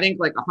I think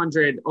like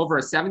 100 over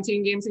a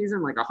 17 game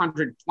season, like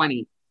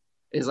 120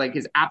 is like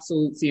his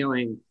absolute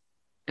ceiling.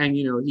 And,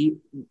 you know, he,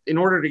 in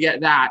order to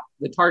get that,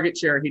 the target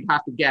share he'd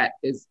have to get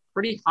is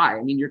pretty high.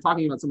 I mean, you're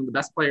talking about some of the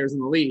best players in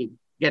the league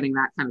getting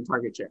that kind of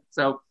target share.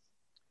 So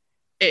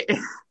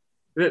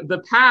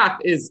the path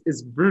is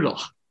brutal.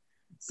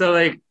 So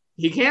like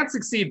he can't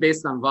succeed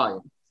based on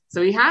volume.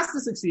 So he has to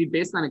succeed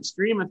based on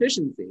extreme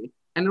efficiency.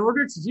 And in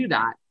order to do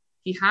that,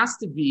 he has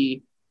to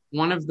be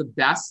one of the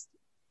best.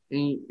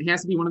 And he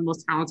has to be one of the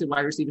most talented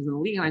wide receivers in the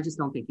league. And I just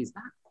don't think he's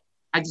that.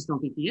 I just don't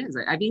think he is.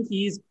 I think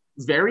he's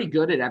very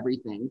good at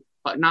everything,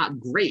 but not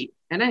great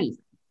at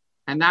anything.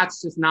 And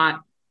that's just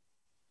not,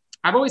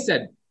 I've always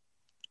said,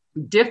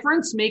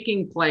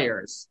 difference-making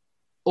players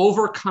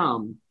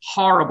overcome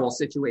horrible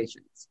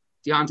situations.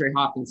 DeAndre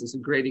Hopkins is a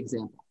great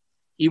example.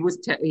 He was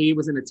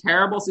in a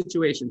terrible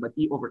situation, but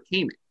he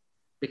overcame it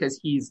because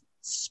he's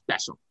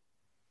special.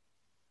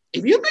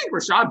 If you think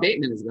Rashad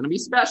Bateman is going to be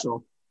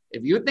special,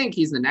 if you think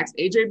he's the next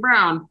A.J.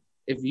 Brown,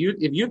 if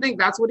you think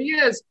that's what he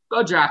is,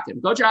 go draft him.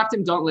 Go draft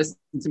him. Don't listen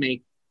to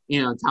me.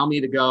 You know, tell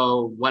me to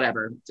go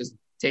whatever. Just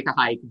take a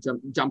hike,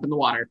 jump in the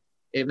water.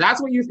 If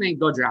that's what you think,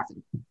 go draft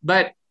him.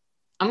 But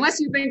unless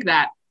you think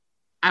that,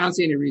 I don't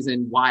see any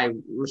reason why.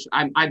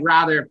 I'd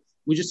rather,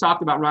 we just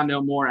talked about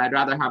Rondale Moore. I'd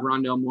rather have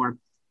Rondale Moore.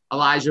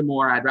 Elijah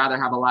Moore, I'd rather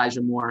have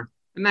Elijah Moore.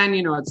 And then,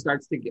 you know, it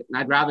starts to get,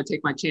 I'd rather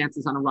take my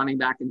chances on a running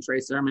back in Trey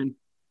Sermon.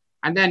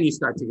 And then you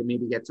start to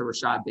maybe get to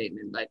Rashad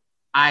Bateman. But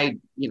I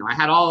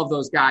had all of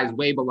those guys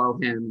way below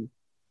him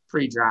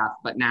pre-draft.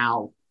 But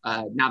now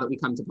that we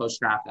come to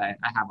post-draft, I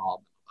have all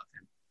of them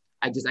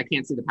above him. I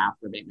can't see the path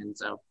for Bateman.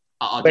 So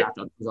I'll draft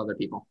those other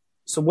people.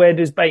 So where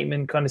does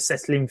Bateman kind of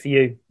settle in for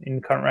you in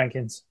the current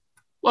rankings?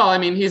 Well, I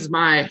mean, he's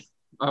my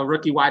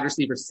rookie wide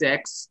receiver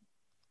 6.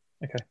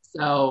 Okay.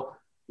 So,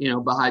 you know,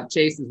 behind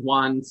Chase is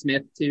 1,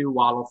 Smith 2,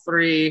 Waddle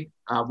 3,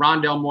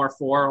 Rondale Moore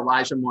 4,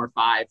 Elijah Moore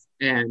 5,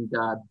 and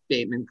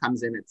Bateman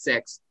comes in at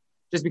 6.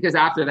 Just because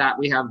after that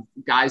we have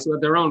guys who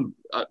have their own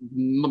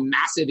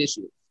massive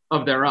issues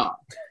of their own.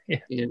 Yeah.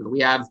 You know,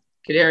 we have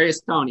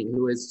Kadarius Toney,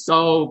 who is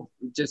so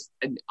just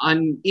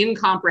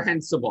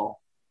incomprehensible.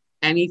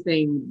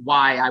 Anything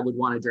why I would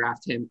want to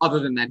draft him other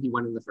than that he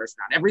went in the first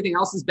round. Everything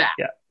else is bad.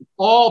 Yeah.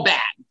 All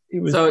bad.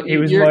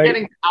 You're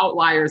getting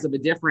outliers of a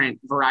different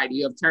variety.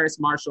 You have Terrace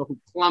Marshall, who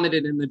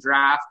plummeted in the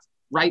draft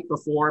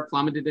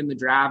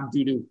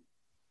due to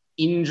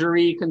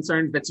injury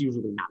concerns. That's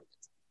usually not good.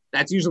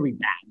 That's usually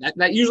bad.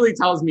 That usually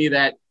tells me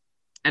that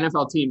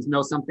NFL teams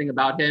know something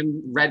about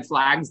him, red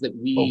flags that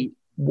we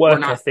were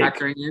not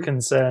factoring in.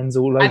 Concerns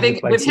all over I think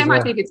the place with him, well.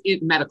 I think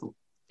it's medical.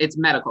 It's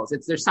medicals.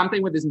 There's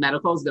something with his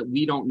medicals that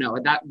we don't know.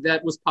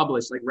 That was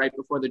published like right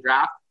before the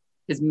draft.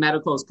 His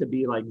medicals could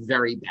be like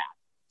very bad.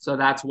 So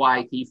that's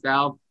why he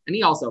fell. And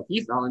he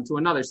fell into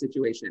another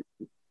situation.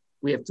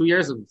 We have 2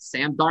 years of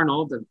Sam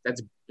Darnold.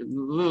 That's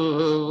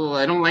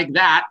I don't like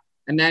that.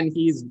 And then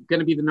he's going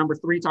to be the number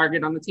 3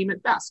 target on the team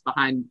at best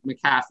behind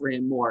McCaffrey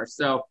and Moore.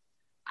 So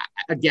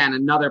again,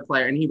 another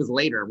player, and he was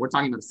later. We're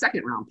talking about a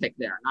second round pick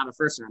there, not a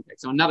first round pick.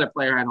 So another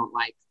player I don't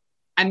like.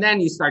 And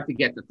then you start to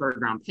get the third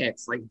round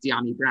picks like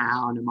De'Ami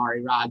Brown,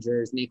 Amari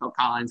Rodgers, Nico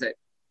Collins.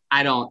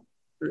 I'm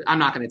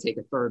not going to take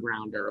a third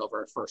rounder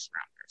over a first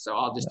rounder. So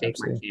I'll just take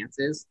my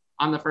chances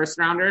on the first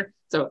rounder.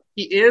 So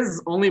he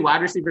is only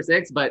wide receiver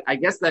 6, but I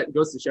guess that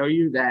goes to show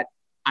you that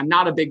I'm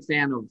not a big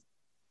fan of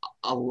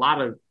a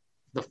lot of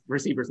the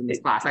receivers in this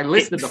class. I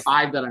listed the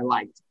 5 that I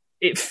liked.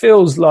 It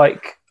feels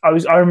like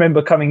I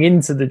remember coming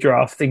into the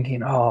draft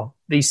thinking,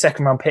 these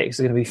second round picks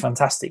are going to be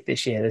fantastic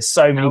this year. There's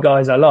so many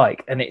guys I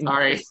like, and it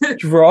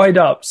dried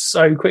up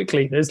so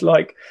quickly. There's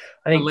like,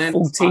 I think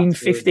 14,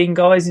 15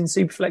 guys in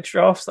Superflex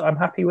drafts that I'm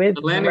happy with.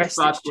 The landing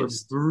spots were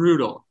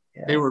brutal.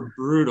 Yeah. They were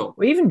brutal.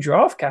 Well, even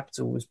draft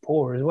capital was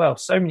poor as well.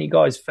 So many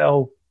guys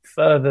fell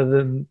further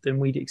than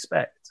we'd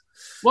expect.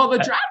 Well, the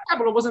draft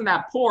capital wasn't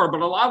that poor,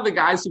 but a lot of the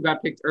guys who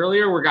got picked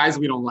earlier were guys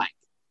we don't like.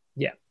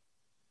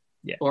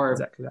 Yeah, or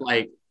exactly that.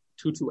 Like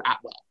Tutu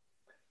Atwell.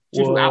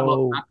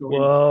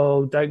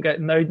 Whoa! Don't get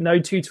no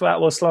Tutu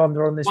Atwell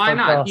slander on this. Why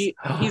podcast.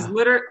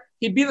 not?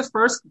 He'd be the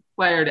first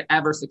player to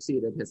ever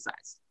succeed at his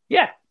size.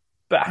 Yeah,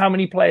 but how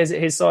many players at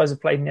his size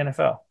have played in the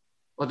NFL?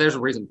 Well, there's a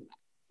reason for that.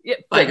 Yeah,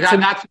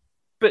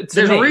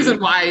 there's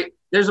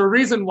a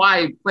reason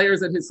why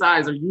players at his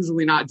size are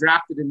usually not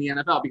drafted in the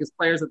NFL, because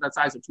players at that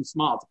size are too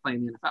small to play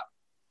in the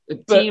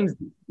NFL.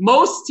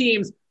 Most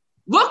teams,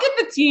 look at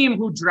the team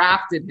who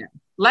drafted him.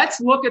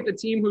 Let's look at the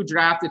team who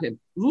drafted him.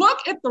 Look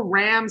at the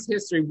Rams'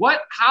 history.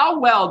 How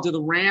well do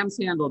the Rams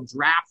handle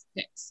draft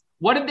picks?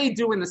 What did they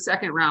do in the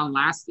second round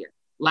last year?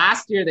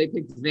 Last year, they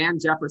picked Van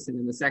Jefferson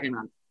in the second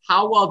round.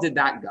 How well did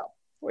that go?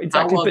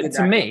 Exactly. But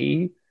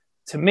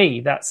to me,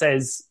 that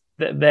says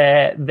that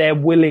they're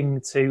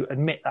willing to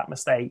admit that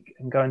mistake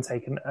and go and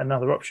take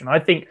another option. I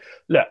think,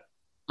 look,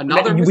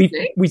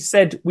 mistake?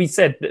 We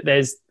said that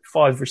there's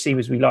 5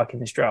 receivers we like in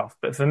this draft.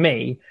 But for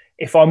me,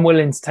 if I'm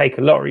willing to take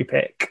a lottery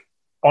pick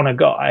on a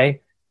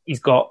guy, he's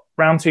got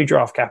round 2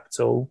 draft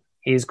capital,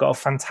 he's got a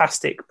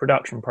fantastic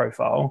production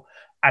profile,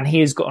 and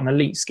he has got an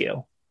elite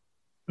skill.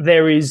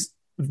 There is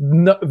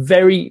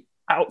very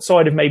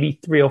outside of maybe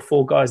 3 or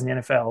 4 guys in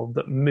the NFL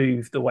that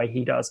move the way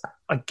he does.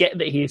 I get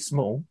that he is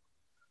small,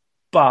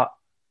 but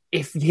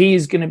if he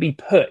is going to be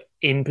put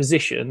in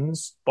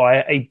positions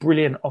by a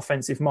brilliant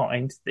offensive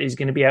mind that is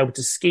going to be able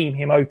to scheme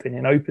him open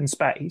in open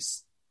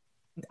space,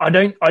 I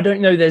don't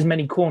know there's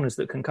many corners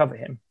that can cover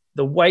him.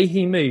 The way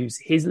he moves,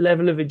 his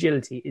level of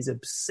agility is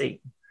obscene.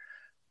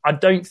 I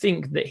don't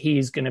think that he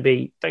is going to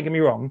be, don't get me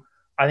wrong,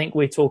 I think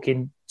we're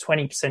talking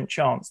 20%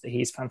 chance that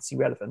he is fantasy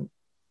relevant,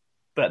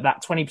 but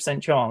that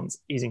 20% chance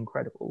is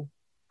incredible.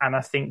 And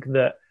I think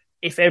that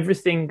if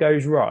everything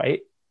goes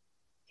right,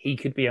 he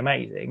could be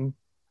amazing.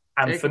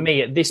 And for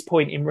me, at this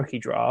point in rookie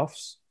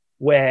drafts,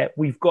 where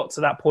we've got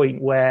to that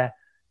point where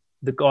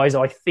the guys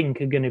I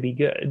think are going to be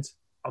good,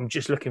 I'm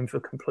just looking for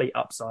complete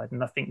upside.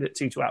 And I think that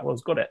Tutu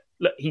Atwell's got it.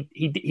 Look,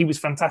 he was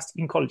fantastic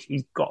in college.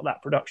 He's got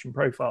that production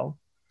profile.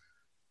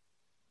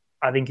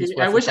 I think it's.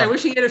 I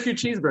wish he ate a few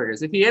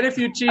cheeseburgers. If he ate a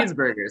few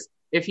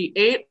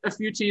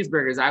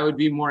cheeseburgers, I would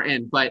be more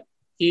in. But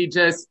he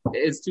just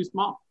is too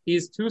small.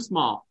 He's too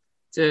small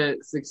to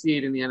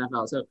succeed in the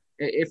NFL. So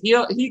if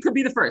he could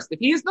be the first. If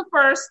he's the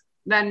first,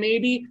 then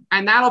maybe,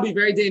 and that'll be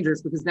very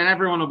dangerous because then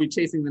everyone will be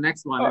chasing the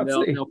next one, and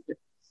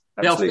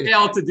they'll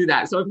fail to do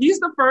that. So if he's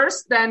the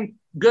first, then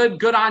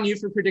good on you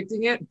for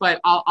predicting it.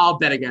 But I'll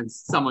bet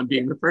against someone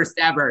being the first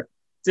ever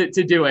to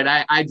do it.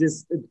 I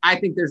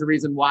think there's a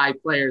reason why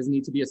players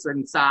need to be a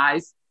certain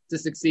size to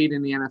succeed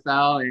in the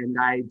NFL, and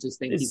I just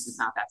think he's just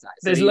not that size.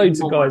 There's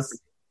loads of guys.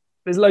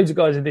 There's loads of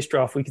guys in this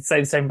draft. We could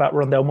say the same about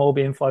Rondale Moore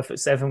being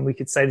 5'7". We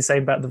could say the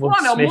same about Devonta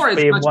Smith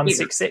being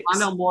 166.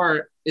 Rondale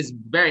Moore is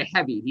very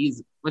heavy.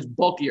 He's much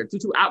bulkier.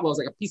 Tutu Atwell is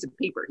like a piece of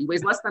paper. He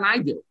weighs less than I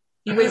do.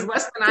 You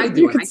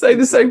could say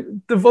the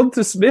same.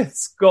 Devonta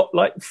Smith's got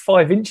like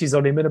 5 inches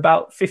on him and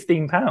about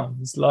 15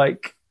 pounds.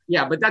 Like,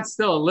 yeah, but that's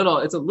still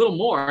it's a little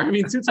more. I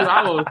mean, Tutu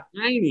Atwell is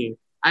tiny.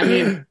 I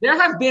mean, there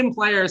have been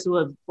players who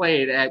have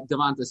played at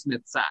Devonta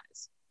Smith's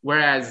size,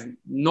 whereas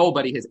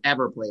nobody has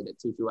ever played at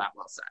Tutu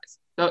Atwell's size.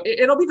 So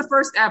it'll be the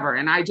first ever.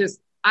 And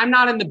I'm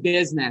not in the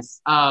business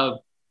of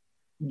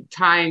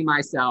tying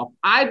myself.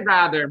 I'd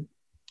rather,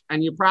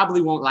 and you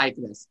probably won't like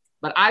this,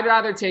 but I'd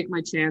rather take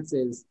my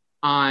chances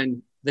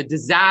on the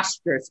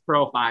disastrous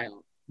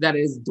profile that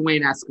is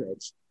D'Wayne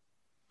Eskridge,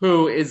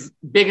 who is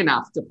big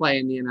enough to play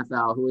in the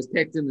NFL, who was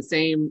picked in the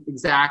same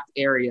exact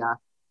area,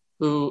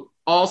 who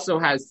also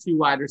has 2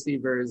 wide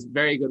receivers,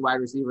 very good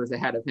wide receivers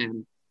ahead of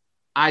him.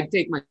 I'd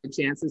take my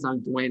chances on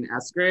D'Wayne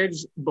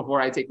Eskridge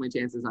before I take my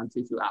chances on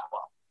Tutu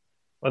Atwell.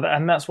 Well,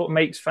 and that's what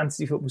makes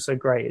fantasy football so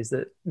great, is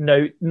that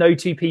no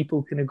 2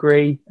 people can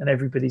agree and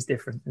everybody's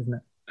different, isn't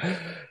it?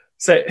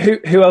 So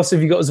who else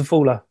have you got as a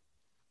faller?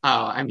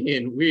 Oh, I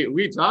mean,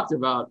 we talked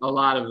about a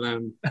lot of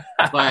them,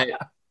 but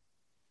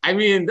I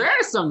mean, there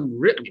are some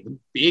the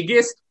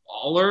biggest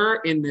faller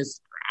in this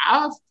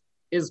draft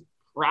is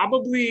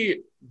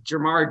probably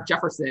Jermar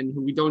Jefferson,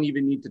 who we don't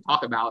even need to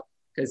talk about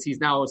because he's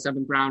now a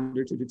 7th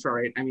rounder to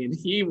Detroit. I mean,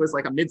 he was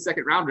like a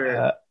mid-second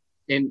rounder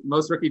in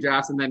most rookie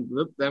drafts, and then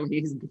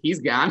he's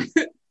gone.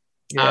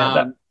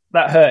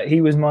 That hurt.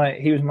 He was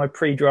my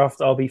pre-draft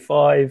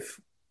RB5.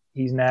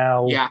 He's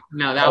now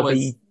that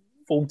was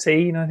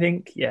 14, I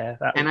think. Yeah,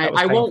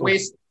 I won't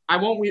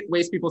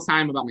waste people's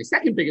time about my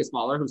second biggest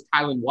faller, who's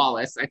Tylan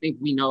Wallace. I think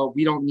we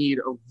don't need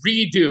a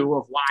redo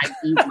of why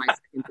he's my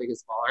second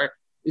biggest faller.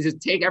 Is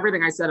just take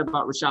everything I said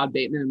about Rashad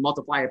Bateman and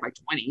multiply it by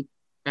 20.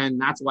 And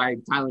that's why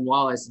Tylan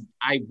Wallace,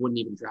 I wouldn't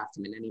even draft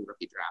him in any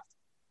rookie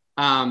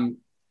draft.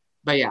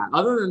 But yeah,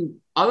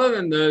 other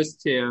than those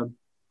 2,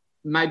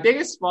 my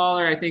biggest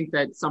faller, I think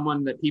that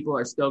someone that people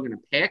are still going to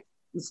pick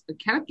is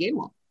Kenneth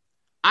Gainwell.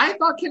 I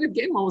thought Kenneth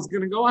Gainwell was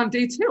going to go on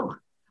day 2.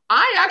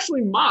 I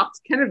actually mocked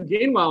Kenneth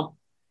Gainwell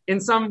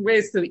in some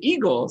ways to the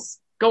Eagles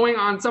going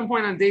on some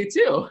point on day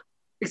 2,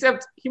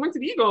 except he went to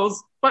the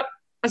Eagles, but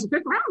as a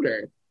 5th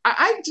rounder.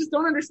 I just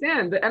don't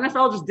understand. The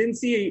NFL just didn't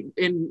see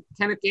in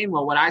Kenneth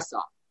Gainwell what I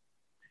saw.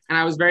 And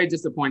I was very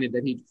disappointed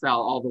that he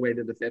fell all the way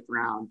to the 5th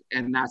round.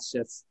 And that's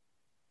just,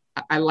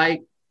 I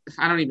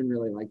don't even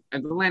really like,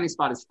 the landing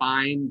spot is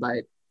fine,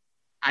 but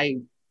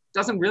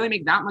doesn't really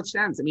make that much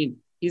sense. I mean,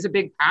 he's a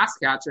big pass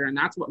catcher, and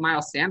that's what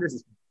Miles Sanders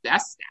is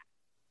best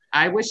at.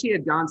 I wish he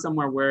had gone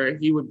somewhere where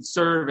he would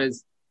serve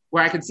as,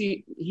 where I could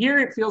see, here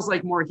it feels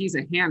like more he's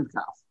a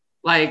handcuff.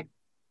 Like,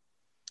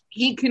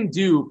 he can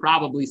do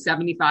probably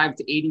 75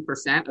 to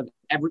 80% of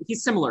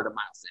he's similar to Miles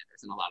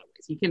Sanders in a lot of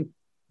ways. He can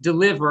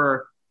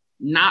deliver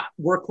not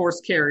workhorse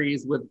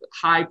carries with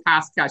high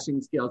pass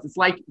catching skills. It's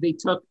like they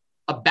took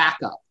a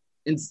backup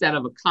instead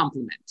of a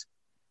complement.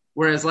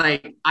 Whereas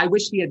I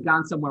wish he had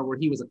gone somewhere where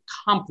he was a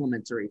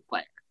complementary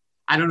player.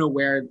 I don't know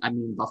where,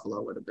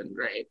 Buffalo would have been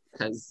great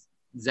because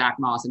Zach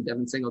Moss and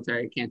Devin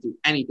Singletary can't do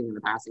anything in the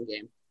passing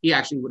game. He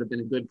actually would have been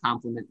a good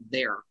complement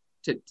there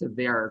to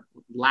their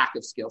lack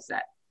of skill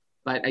set.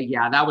 But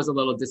that was a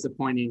little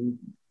disappointing.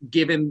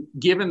 Given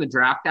the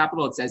draft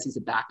capital, it says he's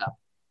a backup,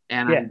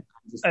 and I'm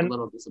just a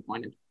little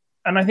disappointed.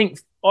 And I think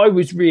I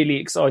was really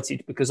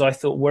excited because I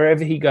thought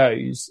wherever he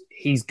goes,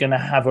 he's going to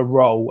have a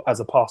role as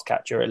a pass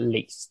catcher at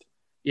least.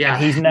 Yeah,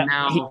 and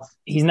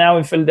he's now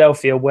in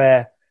Philadelphia,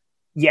 where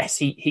yes,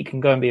 he can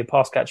go and be a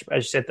pass catcher. But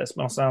as you said, that's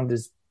Miles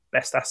Sanders'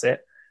 best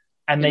asset.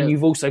 And then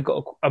you've also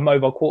got a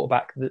mobile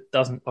quarterback that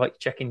doesn't like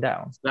checking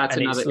down. That's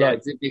another.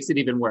 It makes it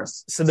even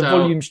worse. So the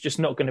volume's just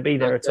not going to be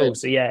there at all.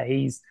 So yeah,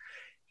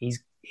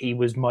 he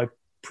was my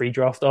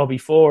pre-draft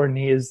RB4, and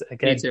he has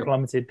again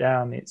plummeted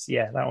down.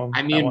 That one.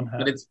 I mean, that one hurt.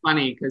 But it's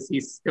funny because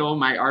he's still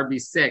my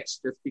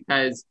RB6, just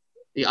because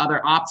the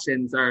other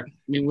options are. I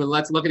mean,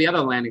 let's look at the other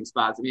landing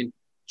spots. I mean,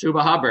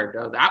 Chuba Hubbard,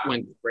 that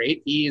went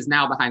great. He is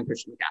now behind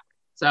Christian McCaffrey,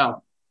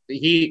 so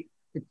he's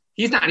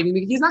not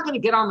going to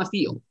get on the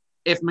field.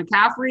 If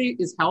McCaffrey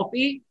is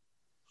healthy,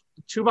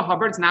 Chuba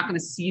Hubbard's not going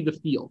to see the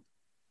field.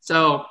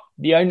 So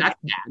the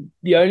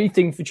only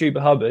thing for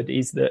Chuba Hubbard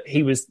is that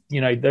he was,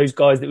 those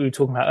guys that we were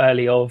talking about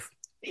earlier of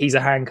he's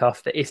a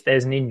handcuff that if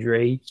there's an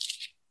injury,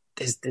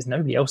 there's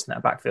nobody else in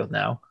that backfield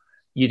now.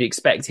 You'd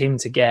expect him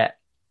to get,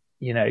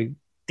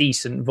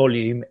 decent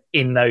volume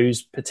in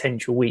those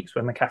potential weeks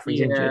when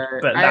McCaffrey's injured.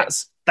 But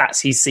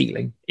that's his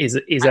ceiling is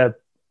a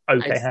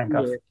okay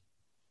handcuff.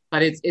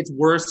 But it's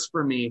worse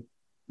for me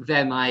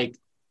than like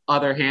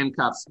other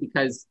handcuffs,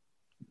 because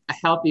a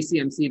healthy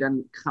CMC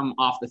doesn't come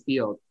off the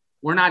field.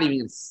 We're not even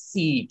going to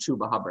see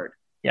Chuba Hubbard.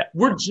 Yeah.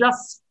 We're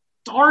just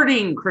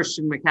starting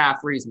Christian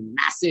McCaffrey's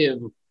massive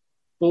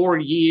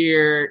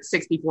 4-year,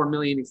 $64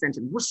 million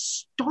extension. We're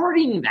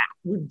starting that.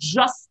 We're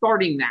just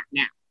starting that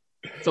now.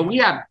 So we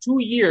have 2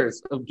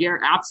 years of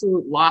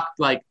absolute locked,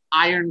 like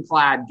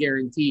ironclad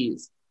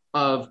guarantees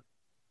of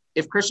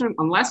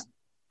unless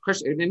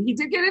Christian, and he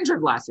did get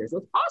injured last year, so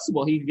it's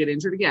possible he could get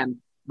injured again.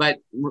 But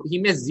he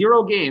missed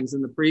 0 games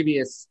in the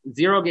previous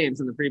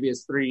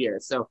 3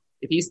 years. So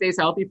if he stays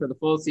healthy for the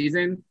full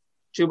season,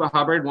 Chuba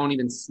Hubbard won't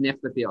even sniff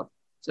the field.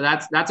 So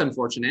that's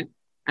unfortunate.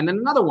 And then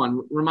another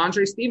one,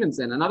 Ramondre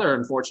Stevenson, another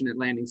unfortunate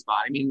landing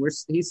spot. I mean,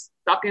 he's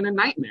stuck in a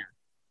nightmare.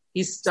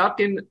 He's stuck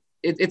in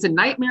it's a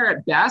nightmare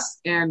at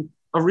best. And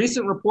a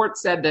recent report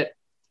said that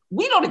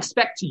we don't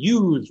expect to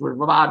use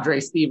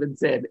Ramondre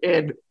Stevenson.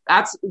 And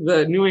that's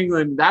the New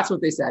England. That's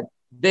what they said.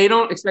 They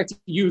don't expect to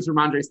use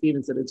Ramondre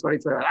Stevenson in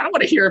 2020. I don't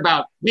want to hear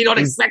about we don't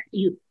expect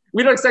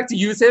to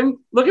use him.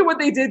 Look at what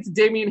they did to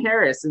Damian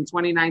Harris in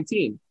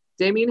 2019.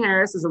 Damian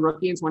Harris is a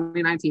rookie in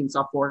 2019,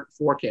 saw four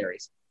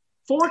carries.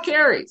 4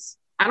 carries.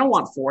 I don't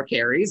want 4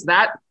 carries.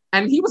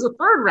 And he was a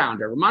 3rd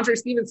rounder. Ramondre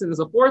Stevenson is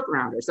a 4th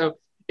rounder. So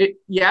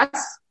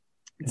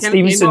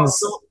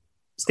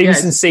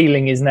Stevenson's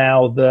ceiling is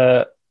now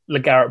the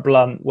LeGarrette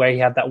Blount, where he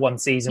had that one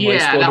season where he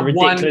scored a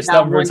ridiculous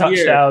number of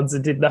touchdowns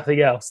and did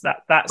nothing else.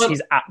 That's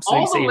his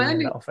absolute ceiling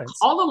in that offense.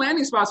 All the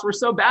landing spots were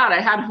so bad.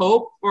 I had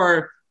hope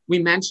we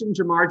mentioned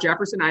Jamar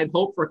Jefferson. I had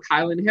hope for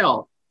Kylan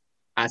Hill,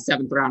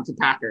 7th round to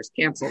Packers.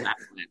 Cancel that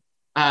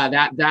plan.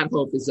 That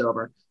hope is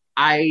over.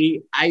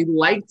 I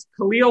liked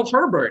Khalil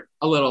Herbert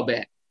a little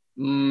bit.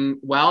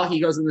 Well, he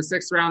goes in the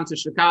 6th round to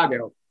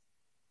Chicago.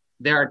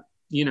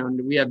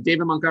 We have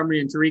David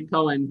Montgomery and Tariq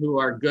Cohen, who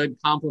are good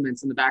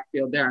complements in the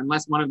backfield there.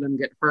 Unless one of them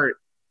get hurt,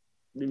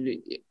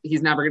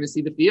 he's never going to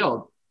see the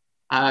field.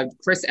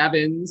 Chris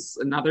Evans,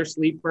 another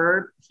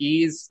sleeper,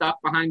 he's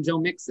stuck behind Joe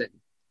Mixon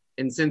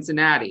in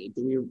Cincinnati.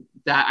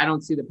 I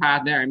don't see the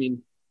path there. I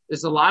mean,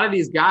 there's a lot of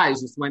these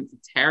guys just went to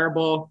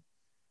terrible.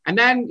 And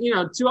then,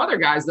 2 other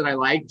guys that I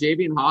like,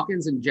 Javian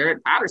Hawkins and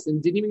Jarrett Patterson,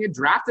 didn't even get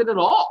drafted at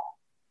all.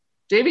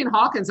 Javian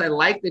Hawkins, I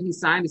like that he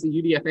signed as a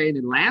UDFA in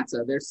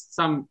Atlanta. There's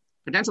some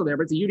potential there,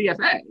 but it's a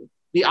UDFA.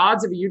 The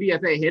odds of a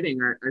UDFA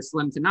hitting are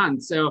slim to none.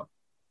 So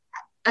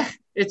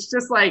it's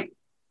just like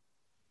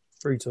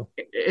brutal.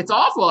 It's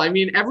awful. I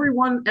mean,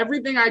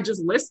 everything I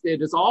just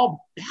listed is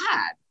all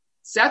bad.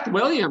 Seth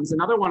Williams,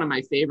 another one of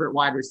my favorite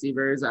wide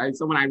receivers,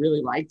 someone I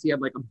really liked. He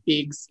had like a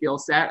big skill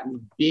set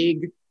and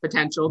big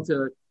potential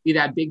to be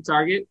that big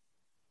target.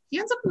 He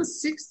ends up in the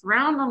 6th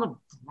round on the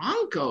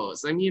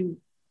Broncos. I mean,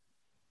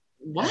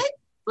 what?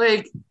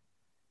 Like,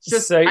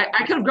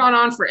 I could have gone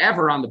on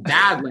forever on the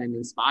bad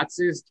landing spots.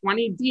 There's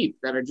 20 deep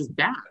that are just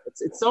bad.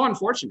 It's so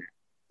unfortunate.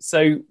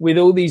 So with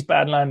all these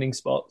bad landing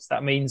spots,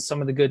 that means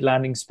some of the good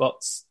landing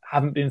spots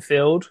haven't been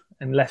filled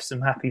and left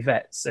some happy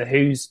vets. So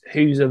who's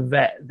a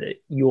vet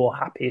that you're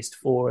happiest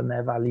for and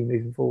their value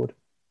moving forward?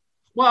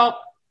 Well,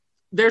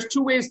 there's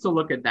 2 ways to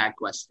look at that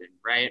question,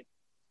 right?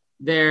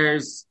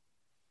 There's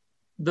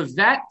the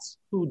vets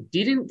who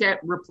didn't get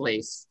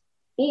replaced,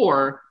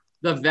 or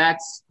the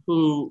vets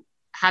who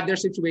had their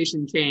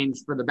situation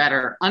changed for the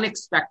better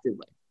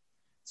unexpectedly.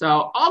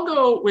 So I'll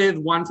go with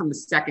one from the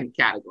second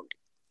category.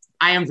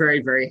 I am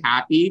very, very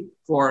happy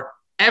for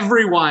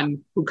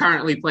everyone who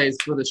currently plays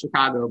for the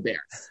Chicago Bears.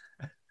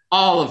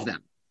 All of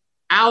them.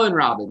 Allen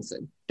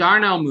Robinson,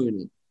 Darnell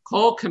Mooney,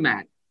 Cole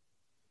Kmet,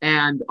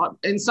 and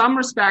in some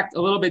respect,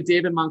 a little bit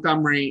David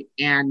Montgomery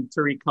and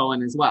Tariq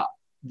Cohen as well.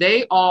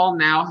 They all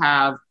now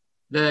have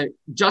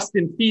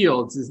Justin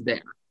Fields is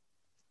there.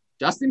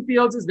 Justin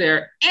Fields is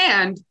there,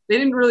 and they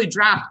didn't really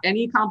draft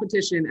any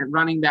competition at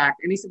running back,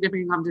 any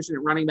significant competition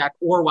at running back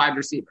or wide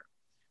receiver.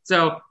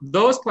 So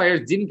those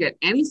players didn't get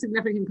any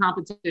significant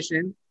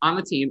competition on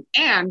the team,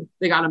 and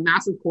they got a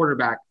massive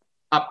quarterback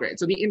upgrade.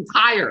 So the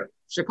entire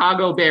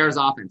Chicago Bears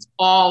offense,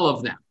 all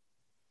of them,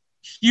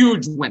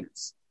 huge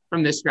winners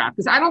from this draft.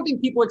 Because I don't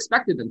think people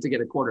expected them to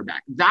get a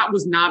quarterback. That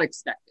was not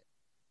expected.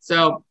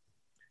 So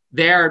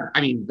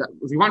if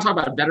you want to talk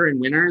about veteran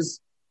winners,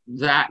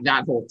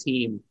 that whole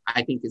team,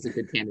 I think, is a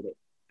good candidate.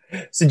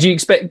 So do you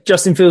expect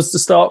Justin Fields to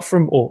start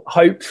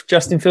hope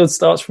Justin Fields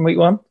starts from week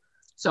 1?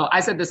 So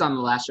I said this on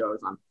the last show I was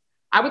on.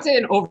 I would say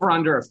an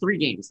over-under of 3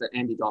 games that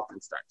Andy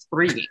Dalton starts.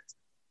 3 games.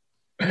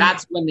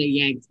 That's when they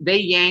yanked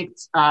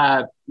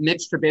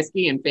Mitch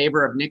Trubisky in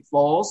favor of Nick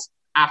Foles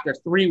after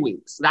 3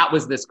 weeks. That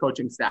was this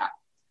coaching staff.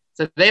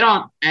 So they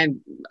don't,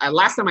 and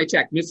last time I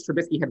checked, Mitch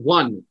Trubisky had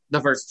won the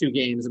first 2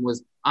 games and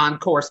was on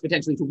course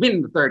potentially to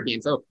win the 3rd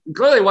game. So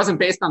clearly it wasn't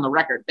based on the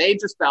record. They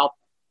just felt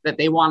that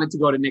they wanted to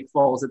go to Nick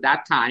Foles at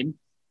that time,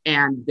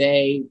 and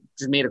they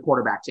just made a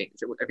quarterback change.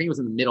 I think it was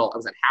in the middle. It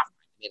was at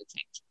halftime they made a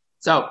change.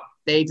 So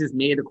they just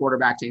made a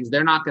quarterback change.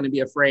 They're not going to be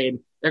afraid.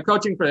 They're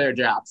coaching for their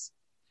jobs.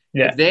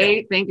 Yeah. If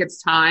they think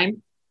it's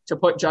time to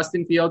put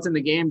Justin Fields in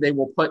the game, they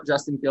will put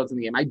Justin Fields in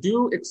the game. I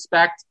do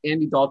expect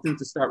Andy Dalton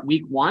to start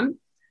week 1,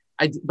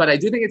 but I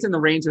do think it's in the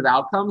range of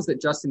outcomes that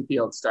Justin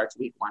Fields starts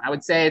week 1. I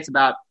would say it's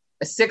about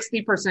a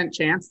 60%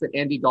 chance that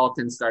Andy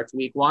Dalton starts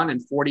week 1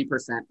 and 40%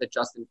 that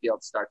Justin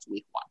Fields starts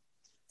week 1.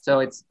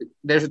 So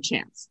there's a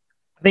chance.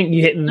 I think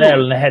you hit the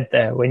nail on the head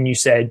there when you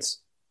said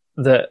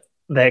that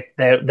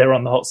they're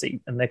on the hot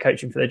seat and they're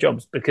coaching for their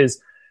jobs,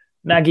 because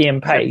Nagy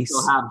and Pace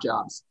still have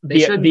jobs. They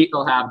should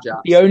still have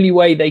jobs. The only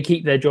way they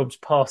keep their jobs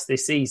past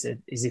this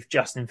season is if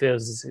Justin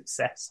Fields is a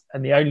success,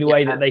 and the only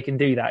way that they can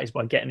do that is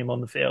by getting him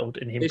on the field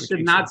and him. They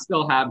should not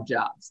still have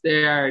jobs.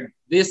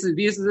 This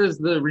is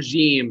the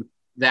regime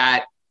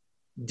that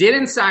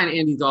didn't sign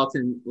Andy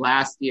Dalton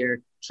last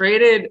year,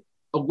 traded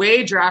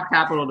away draft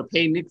capital to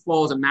pay Nick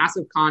Foles a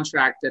massive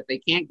contract that they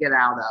can't get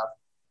out of,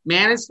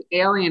 managed to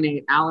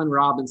alienate Allen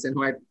Robinson,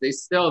 who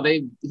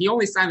he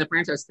only signed the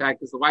franchise tag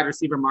because the wide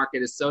receiver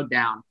market is so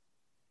down.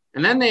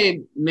 And then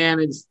they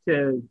managed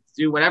to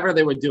do whatever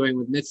they were doing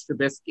with Mitch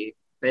Trubisky.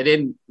 They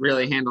didn't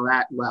really handle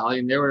that well. I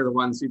mean, they were the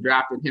ones who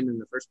drafted him in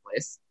the first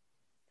place,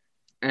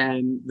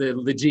 and the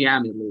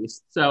GM at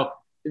least. So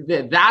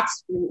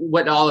that's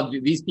what all of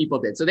these people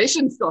did. So they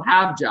shouldn't still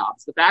have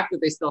jobs. The fact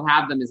that they still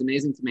have them is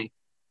amazing to me.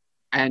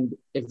 And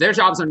if their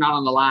jobs are not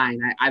on the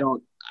line, I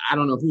don't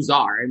know whose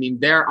are. I mean,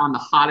 they're on the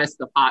hottest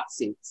of hot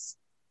seats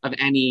of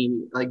any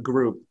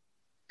group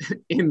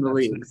in the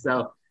league.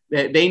 So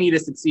they need to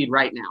succeed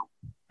right now.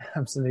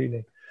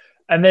 Absolutely.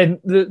 And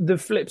then the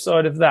flip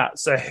side of that.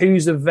 So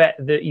who's a vet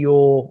that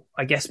you're,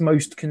 I guess,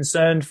 most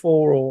concerned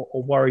for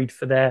or worried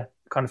for their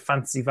kind of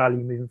fantasy value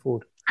moving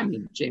forward? I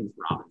mean, James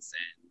Robinson.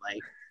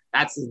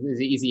 That's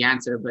the easy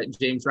answer, but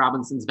James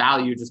Robinson's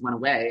value just went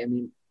away. I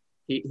mean,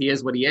 he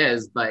is what he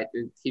is, but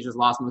he just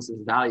lost most of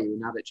his value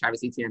now that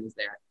Travis Etienne is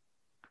there.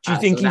 Do you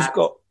think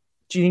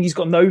he's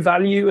got no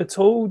value at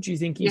all? Do you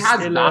think he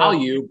has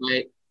value,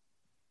 but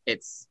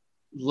it's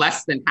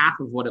less than half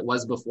of what it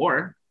was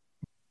before?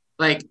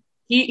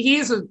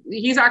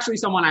 He's actually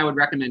someone I would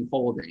recommend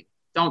holding.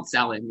 Don't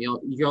sell him.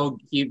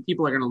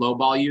 People are going to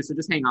lowball you, so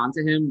just hang on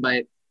to him.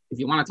 But if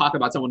you want to talk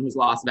about someone who's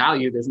lost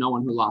value, there's no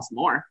one who lost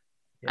more.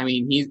 I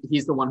mean,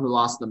 he's the one who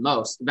lost the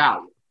most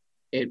value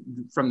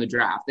from the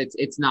draft.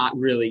 It's not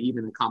really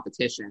even a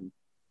competition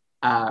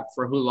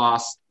for who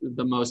lost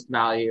the most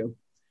value.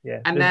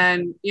 Yeah. And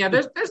then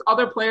there's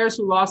other players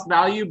who lost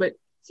value, but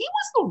he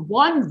was the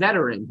one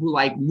veteran who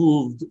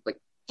moved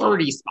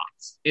 30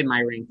 spots in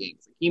my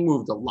rankings. He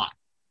moved a lot.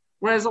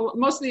 Whereas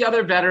most of the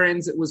other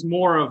veterans, it was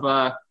more of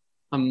a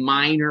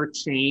minor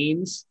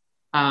change.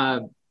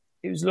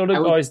 It was a lot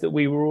of guys that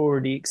we were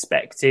already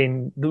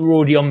expecting. They were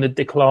already on the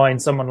decline.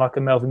 Someone like a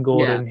Melvin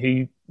Gordon,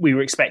 who we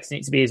were expecting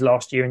it to be his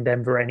last year in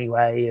Denver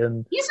anyway.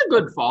 And he's a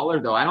good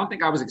faller, though. I don't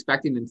think I was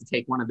expecting him to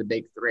take one of the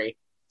big 3.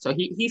 So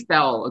he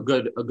fell a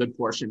good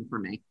portion for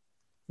me.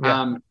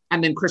 Yeah.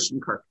 And then Christian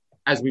Kirk,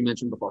 as we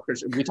mentioned before.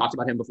 We talked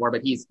about him before,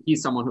 but he's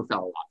someone who fell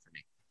a lot for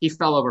me. He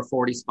fell over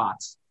 40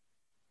 spots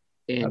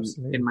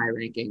in my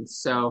rankings.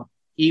 So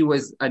he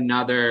was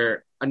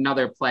another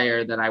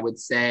player that I would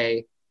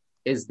say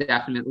is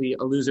definitely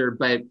a loser.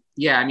 But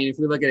yeah, I mean, if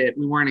we look at it,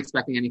 we weren't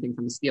expecting anything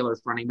from the Steelers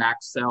running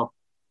backs. So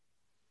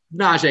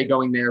Najee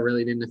going there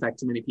really didn't affect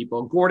too many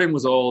people. Gordon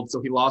was old,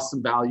 so he lost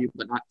some value,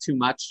 but not too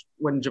much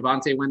when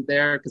Javonte went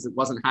there because it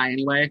wasn't high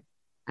anyway.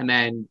 And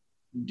then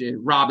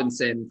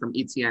Robinson from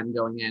ETN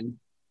going in.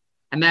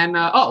 And then,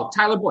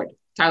 Tyler Boyd.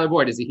 Tyler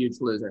Boyd is a huge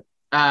loser.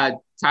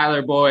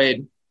 Tyler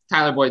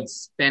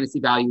Boyd's fantasy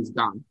value is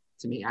gone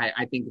to me.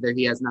 I think that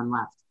he has none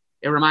left.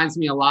 It reminds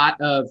me a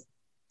lot of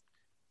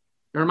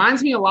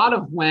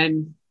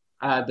when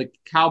the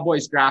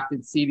Cowboys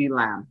drafted CeeDee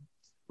Lamb.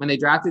 When they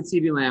drafted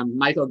CeeDee Lamb,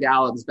 Michael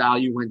Gallup's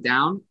value went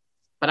down.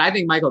 But I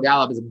think Michael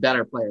Gallup is a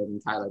better player than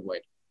Tyler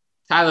Boyd.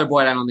 Tyler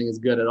Boyd, I don't think is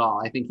good at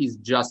all. I think he's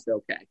just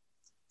okay.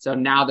 So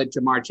now that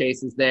Jamar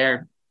Chase is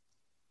there,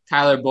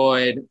 Tyler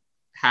Boyd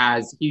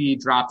he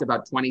dropped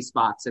about 20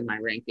 spots in my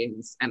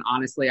rankings. And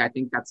honestly, I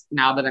think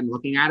now that I'm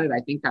looking at it, I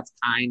think that's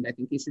kind. I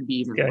think he should be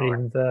even lower.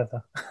 Even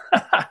further.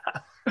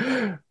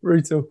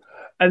 Brutal.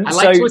 And I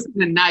like twisting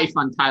the knife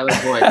on Tyler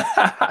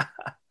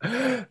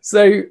Boyd.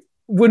 So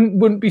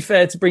wouldn't be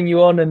fair to bring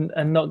you on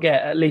and not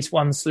get at least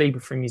one sleeper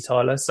from you,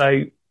 Tyler.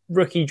 So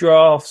rookie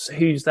drafts,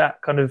 who's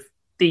that kind of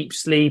deep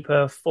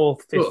sleeper,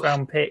 4th, 5th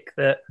round pick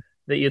that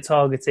you're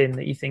targeting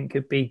that you think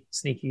could be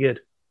sneaky good?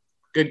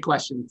 Good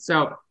question.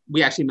 So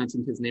we actually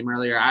mentioned his name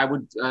earlier. I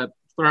would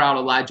throw out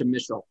Elijah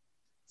Mitchell,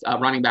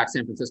 running back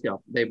San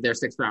Francisco. Their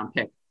 6th round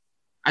pick.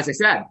 As I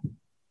said,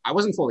 I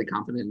wasn't fully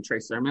confident in Trey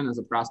Sermon as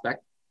a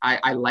prospect.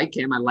 I like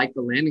him. I like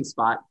the landing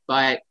spot,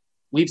 but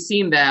we've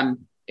seen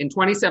them in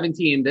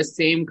 2017, this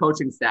same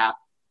coaching staff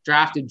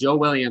drafted Joe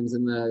Williams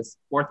in the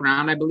 4th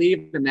round, I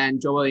believe. And then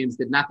Joe Williams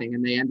did nothing.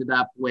 And they ended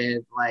up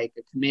with like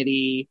a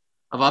committee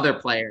of other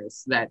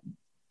players that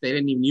they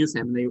didn't even use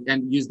him.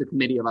 And used the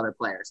committee of other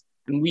players.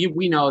 And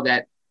we know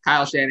that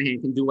Kyle Shanahan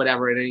can do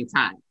whatever at any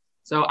time.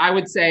 So I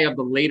would say of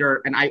the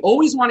later, and I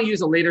always want to use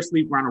a later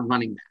sleeper on a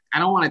running back. I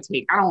don't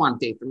want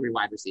day 3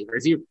 wide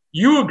receivers.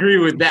 You agree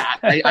with that.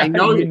 I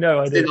know you know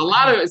I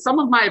do. Some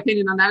of my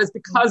opinion on that is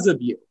because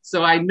of you.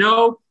 So I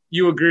know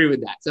you agree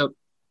with that. So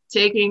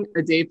taking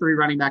a day 3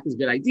 running back is a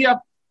good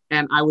idea.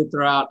 And I would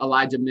throw out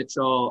Elijah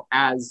Mitchell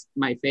as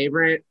my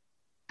favorite.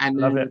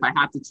 And then if I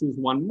had to choose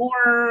one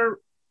more,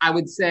 I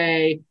would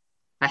say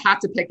I have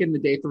to pick in the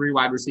day 3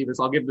 wide receivers.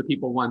 I'll give the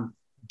people one.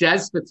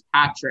 Dez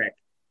Fitzpatrick.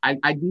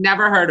 I'd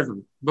never heard of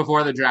him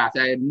before the draft.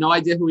 I had no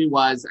idea who he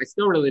was. I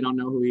still really don't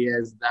know who he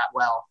is that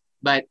well,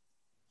 but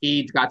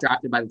he got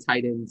drafted by the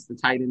Titans. The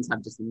Titans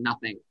have just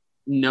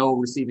no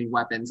receiving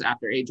weapons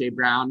after A.J.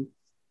 Brown.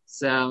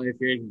 So if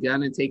you're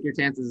going to take your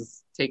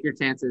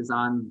chances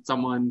on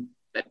someone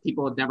that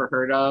people have never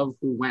heard of,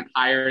 who went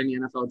higher in the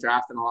NFL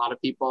draft than a lot of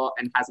people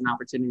and has an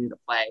opportunity to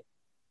play.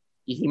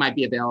 He might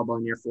be available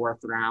in your 4th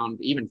round,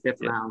 even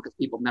 5th round, because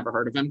people have never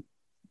heard of him.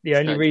 The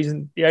only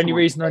reason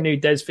I knew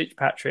Dez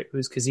Fitzpatrick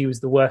was because he was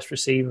the worst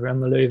receiver on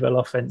the Louisville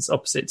offense,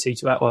 opposite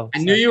Tutu Atwell. I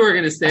knew you were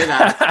going to say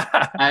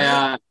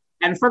that.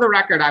 And for the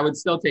record, I would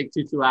still take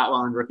Tutu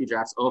Atwell in rookie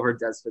drafts over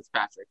Dez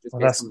Fitzpatrick.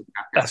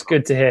 That's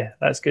good to hear.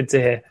 That's good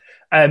to hear.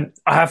 I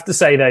have to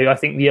say, though, I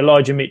think the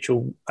Elijah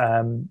Mitchell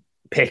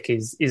pick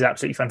is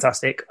absolutely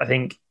fantastic. I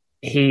think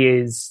he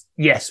is,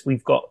 yes,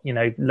 we've got,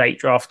 late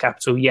draft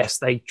capital. Yes,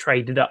 they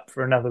traded up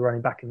for another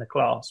running back in the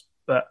class.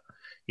 But,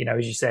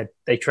 as you said,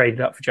 they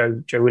traded up for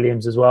Joe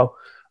Williams as well.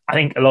 I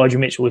think Elijah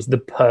Mitchell is the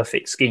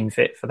perfect scheme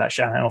fit for that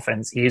Shanahan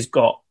offense. He has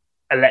got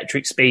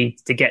electric speed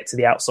to get to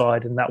the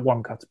outside and that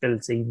one-cut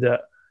ability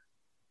that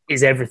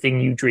is everything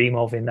you dream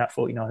of in that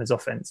 49ers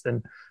offense.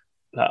 And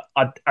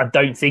I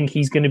don't think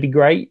he's going to be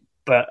great.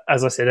 But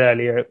as I said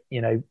earlier,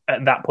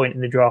 at that point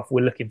in the draft,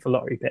 we're looking for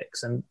lottery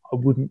picks, and I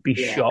wouldn't be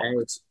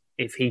shocked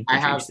if he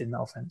produced in the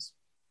offense.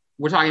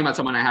 We're talking about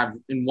someone I have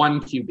in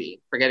 1 QB,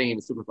 forgetting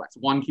even Superflex.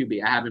 1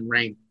 QB, I have him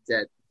ranked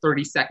at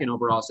 32nd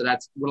overall. So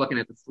we're looking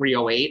at the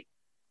 308.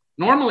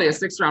 Normally, a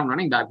 6th round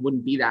running back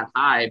wouldn't be that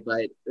high,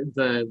 but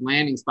the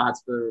landing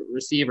spots for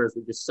receivers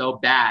were just so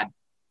bad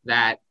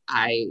that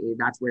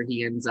that's where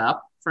he ends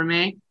up for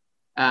me.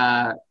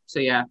 But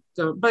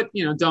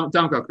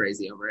don't go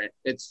crazy over it.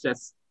 It's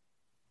just.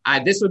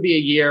 This would be a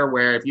year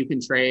where if you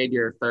can trade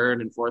your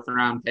 3rd and 4th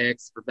round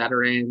picks for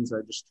veterans,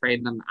 or just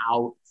trade them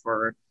out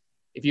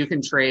if you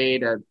can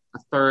trade a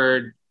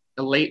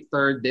late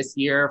 3rd this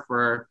year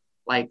for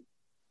like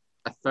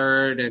a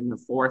 3rd and a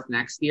 4th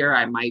next year,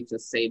 I might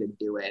just say to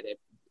do it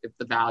if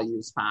the value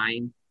is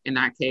fine. In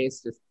that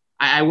case,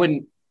 I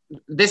wouldn't.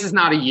 This is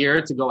not a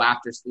year to go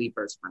after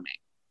sleepers for me.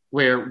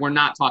 We're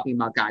not talking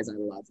about guys I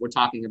love. We're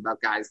talking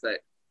about guys that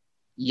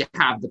you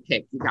have the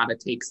pick. You got to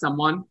take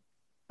someone.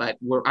 But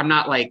I'm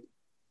not like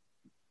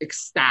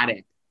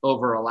ecstatic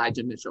over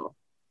Elijah Mitchell.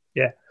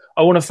 Yeah.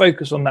 I want to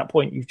focus on that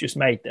point you've just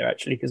made there,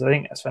 actually, because I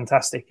think that's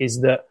fantastic,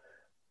 is that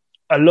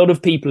a lot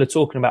of people are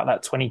talking about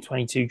that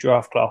 2022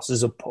 draft class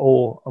as a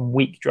poor and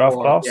weak draft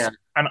class. Yeah.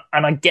 And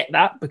I get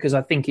that, because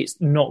I think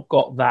it's not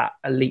got that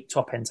elite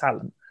top-end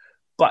talent.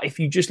 But if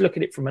you just look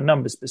at it from a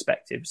numbers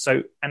perspective,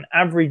 so an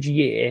average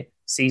year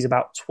sees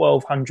about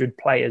 1,200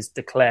 players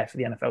declare for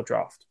the NFL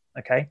draft,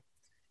 okay?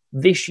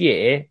 This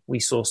year,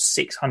 we saw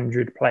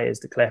 600 players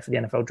declare for the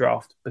NFL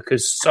draft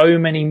because so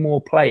many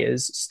more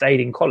players stayed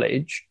in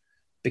college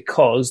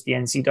because the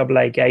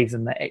NCAA gave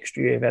them that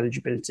extra year of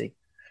eligibility.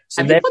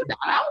 So Have you put that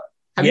out?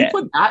 Have you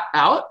put that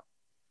out?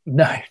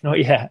 No, not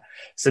yet.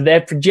 So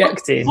they're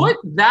projecting. Put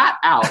that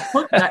out.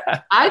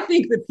 I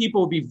think that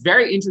people will be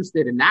very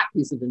interested in that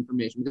piece of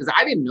information because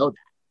I didn't know that.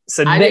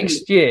 So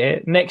next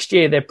year,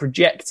 they're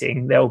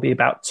projecting there will be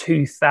about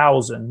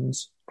 2,000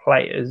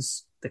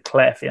 players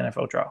declare for the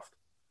NFL draft.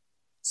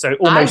 So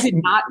almost,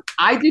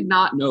 I did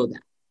not know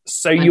that.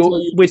 So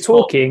we're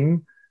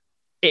talking,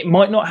 it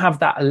might not have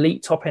that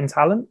elite top end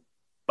talent,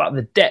 but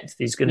the depth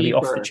is going to be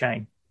off the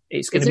chain.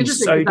 It's going to be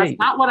so deep. That's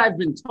not what I've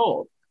been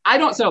told.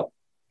 So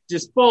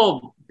just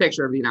full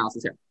picture of the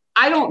analysis here.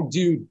 I don't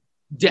do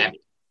depth.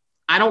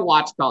 I don't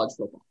watch college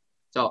football.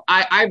 So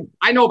I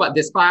know about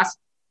this class.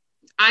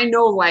 I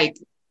know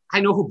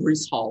who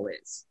Breece Hall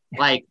is.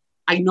 Like,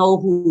 I know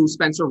who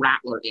Spencer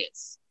Rattler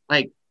is.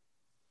 Like,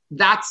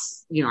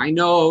 that's, I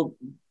know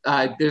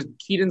There's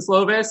Keaton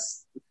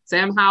Slovis,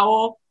 Sam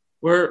Howell.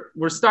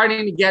 We're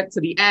starting to get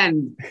to the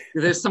end.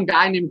 There's some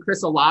guy named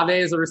Chris Olave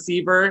as a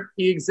receiver.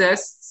 He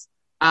exists.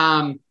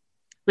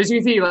 But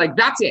you see, like,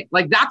 that's it.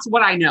 Like, that's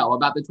what I know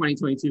about the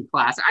 2022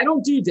 class. I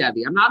don't do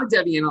Devy. I'm not a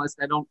Devy analyst.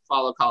 I don't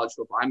follow college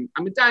football.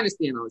 I'm a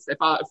dynasty analyst.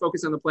 I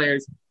focus on the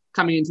players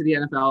coming into the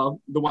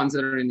NFL, the ones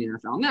that are in the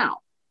NFL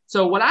now.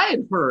 So what I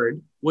had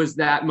heard was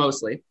that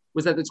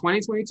the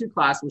 2022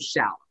 class was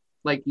shallow.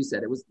 Like you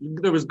said,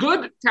 there was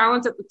good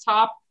talent at the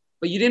top,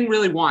 but you didn't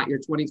really want your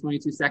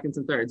 2022 seconds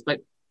and thirds.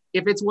 But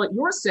if it's what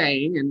you're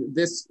saying, and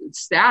this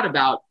stat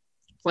about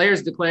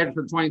players declared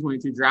for the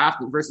 2022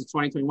 draft versus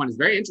 2021 is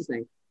very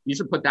interesting, you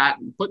should put that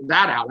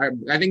out.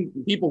 I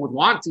think people would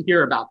want to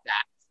hear about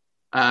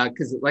that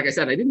because, like I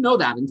said, I didn't know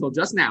that until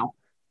just now.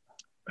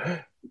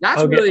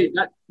 That's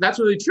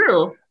really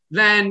true.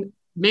 Then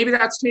maybe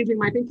that's changing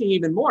my thinking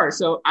even more.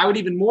 So I would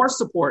even more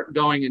support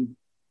going and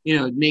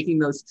making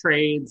those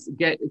trades,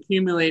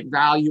 accumulate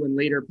value in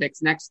later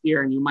picks next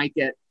year, and you might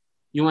get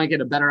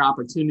a better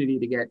opportunity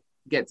to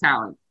get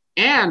talent.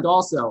 And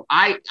also,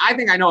 I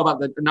think I know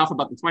enough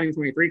about the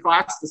 2023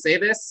 class to say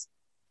this.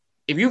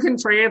 If you can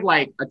trade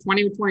like a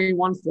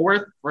 2021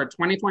 fourth for a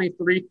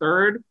 2023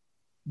 third,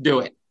 do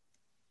it.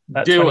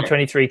 That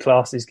 2023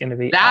 class is going to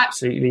be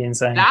absolutely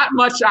insane. That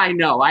much I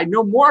know. I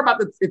know more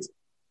about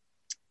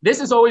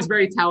this is always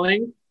very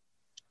telling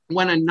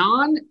when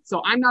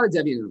so I'm not a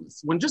Devy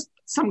analyst. When just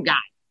some guy,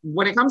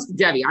 when it comes to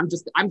Devy, I'm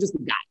just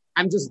a guy.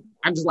 I'm just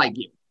like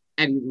you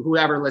and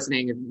whoever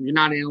listening. If you're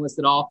not an analyst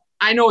at all,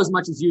 I know as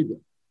much as you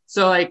do.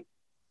 So like,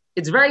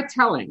 it's very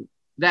telling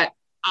that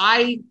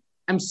I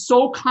am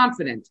so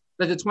confident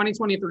that the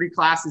 2023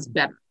 class is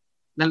better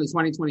than the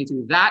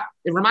 2022. That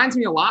it reminds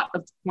me a lot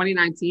of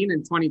 2019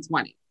 and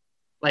 2020.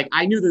 Like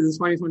I knew that the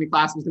 2020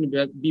 class was going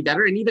to be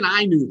better, and even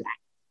I knew that.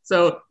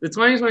 So the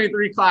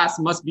 2023 class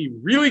must be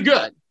really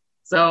good.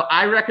 So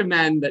I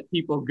recommend that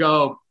people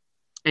go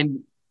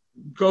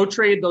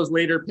trade those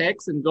later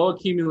picks and go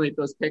accumulate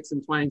those picks in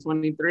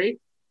 2023.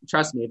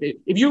 Trust me,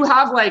 if you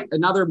have like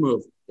another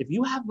move, if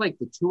you have like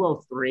the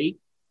 203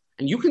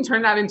 and you can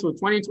turn that into a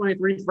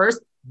 2023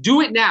 first, do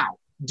it now.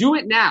 Do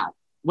it now.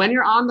 When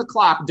you're on the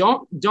clock,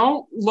 don't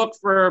look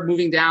for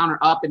moving down or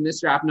up in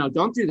this draft. No,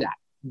 don't do that.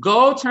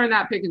 Go turn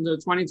that pick into a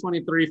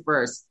 2023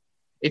 first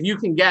if you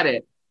can get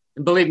it.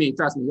 And believe me,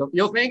 trust me,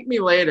 you'll thank me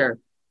later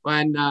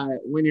when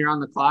you're on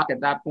the clock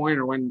at that point,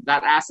 or when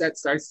that asset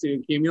starts to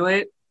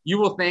accumulate. You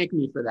will thank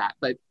me for that.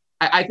 But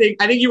I think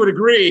you would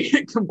agree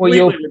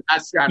completely with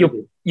that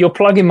strategy. You're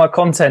plugging my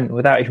content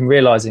without even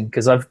realizing,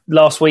 because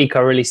last week I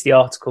released the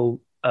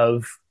article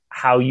of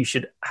how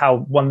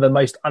one of the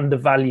most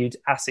undervalued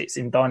assets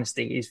in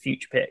Dynasty is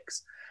future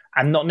picks,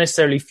 and not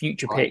necessarily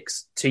future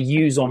picks to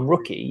use on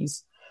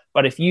rookies.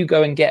 But if you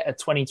go and get a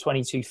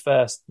 2022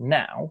 first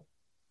now,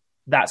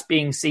 that's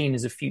being seen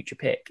as a future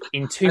pick.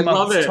 In 2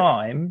 months'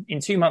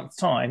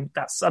 time,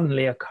 that's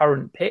suddenly a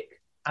current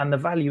pick, and the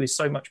value is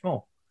so much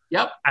more.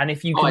 Yep. And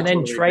if you can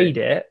then trade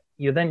it,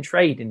 you're then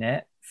trading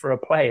it for a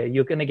player,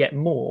 you're going to get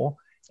more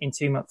in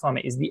 2 months' time.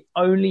 It is the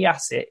only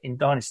asset in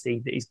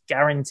Dynasty that is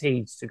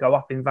guaranteed to go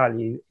up in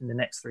value in the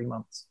next 3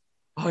 months.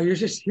 Oh, you're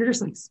just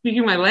like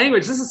speaking my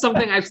language. This is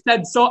something I've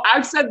said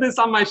this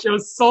on my show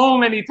so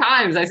many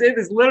times. I say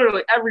this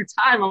literally every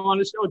time I'm on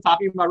the show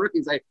talking about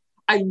rookies.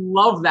 I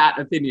love that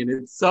opinion.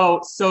 It's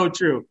so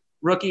true.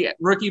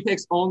 Rookie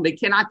picks they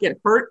cannot get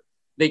hurt.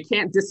 They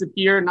can't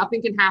disappear.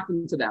 Nothing can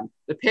happen to them.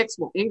 The picks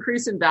will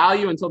increase in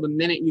value until the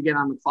minute you get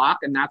on the clock,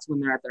 and that's when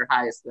they're at their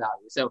highest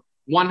value. So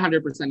 100%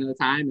 of the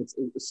time, it's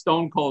a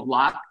stone cold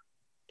lock.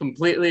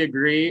 Completely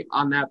agree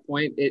on that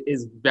point. It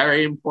is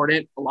very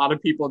important. A lot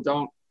of people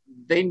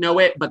they know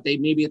it, but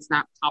maybe it's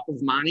not top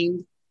of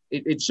mind.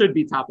 It should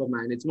be top of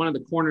mind. It's one of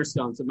the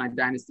cornerstones of my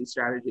dynasty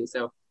strategy.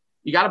 So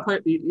you got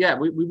to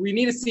we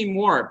need to see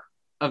more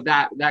of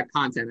that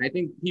content. I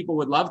think people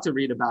would love to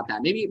read about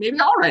that. Maybe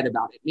I'll write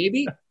about it.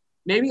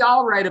 Maybe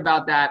I'll write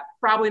about that.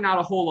 Probably not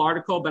a whole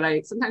article,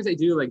 but sometimes I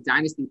do like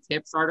dynasty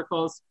tips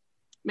articles.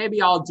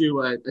 Maybe I'll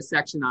do a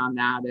section on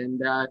that,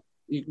 and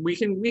we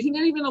can get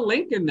even a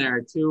link in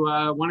there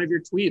to one of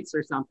your tweets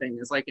or something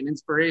as like an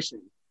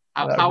inspiration.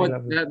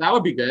 That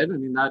would be good. I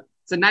mean,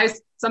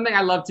 it's something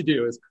I love to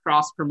do is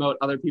cross promote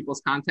other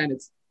people's content.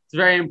 It's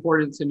very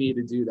important to me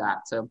to do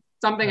that. So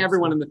something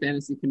everyone in the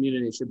fantasy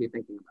community should be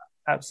thinking about.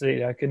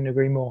 Absolutely, I couldn't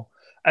agree more.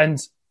 And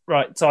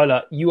right,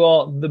 Tyler, you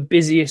are the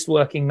busiest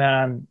working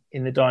man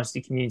in the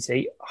Dynasty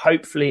community.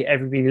 Hopefully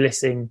everybody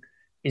listening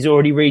is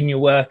already reading your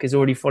work, is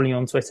already following you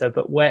on Twitter,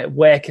 but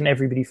where can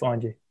everybody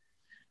find you?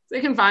 They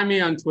can find me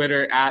on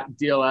Twitter at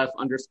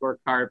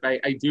DLF_Carp.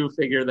 I do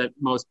figure that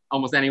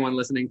almost anyone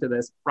listening to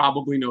this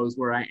probably knows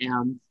where I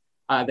am.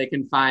 They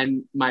can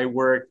find my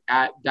work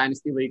at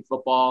Dynasty League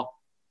Football.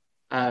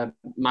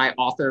 My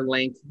author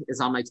link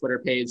is on my Twitter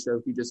page. So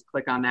if you just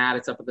click on that,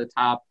 it's up at the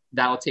top.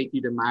 That'll take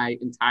you to my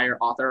entire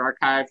author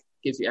archive.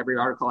 Gives you every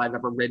article I've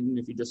ever written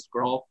if you just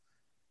scroll.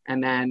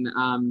 And then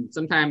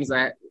sometimes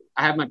I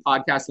have my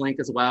podcast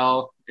link as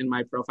well in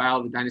my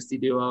profile, the Dynasty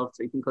Duo.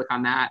 So you can click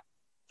on that,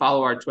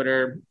 follow our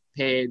Twitter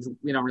page.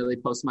 We don't really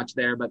post much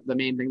there, but the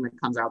main thing that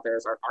comes out there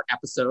is our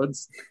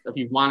episodes. So if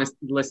you want to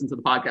listen to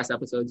the podcast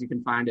episodes, you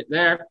can find it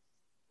there.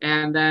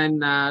 And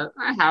then I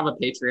have a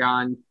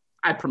Patreon.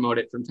 I promote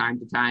it from time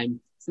to time.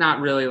 It's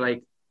not really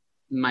like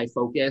my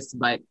focus,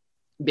 but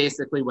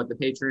basically what the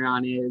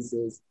Patreon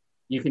is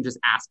you can just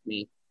ask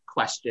me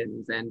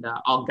questions and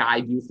I'll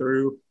guide you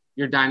through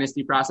your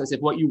dynasty process. If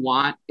what you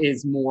want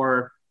is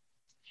more,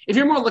 if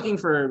you're really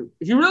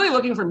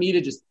looking for me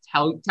to just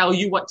tell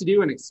you what to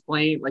do and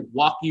explain, like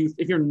walk you,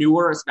 if you're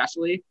newer,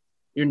 especially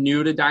you're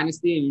new to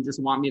dynasty and you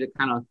just want me to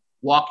kind of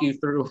walk you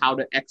through how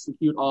to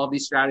execute all of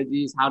these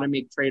strategies, how to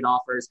make trade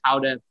offers, how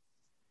to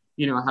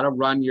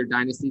run your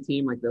dynasty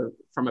team, like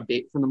from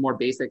the more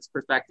basics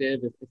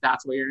perspective, if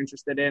that's what you're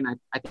interested in,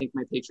 I think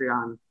my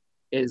Patreon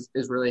is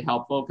really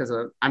helpful because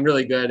I'm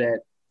really good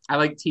I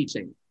like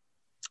teaching.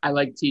 I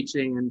like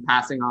teaching and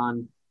passing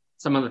on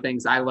some of the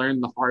things I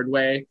learned the hard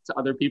way to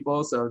other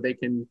people so they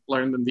can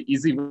learn them the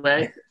easy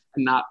way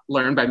and not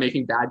learn by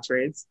making bad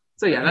trades.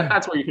 So yeah,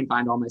 that's where you can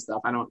find all my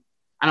stuff. I don't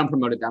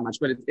promote it that much,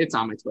 but it's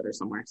on my Twitter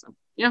somewhere. So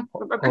yeah,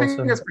 I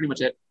think that's pretty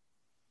much it.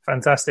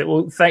 Fantastic.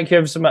 Well, thank you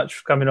ever so much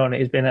for coming on. It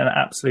has been an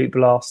absolute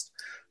blast.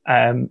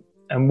 And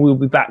we'll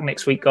be back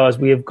next week, guys.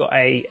 We have got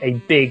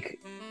a big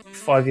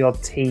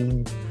 5-yard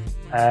team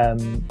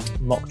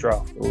mock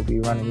draft that will be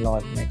running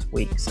live next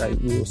week. So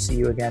we will see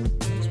you again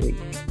next week.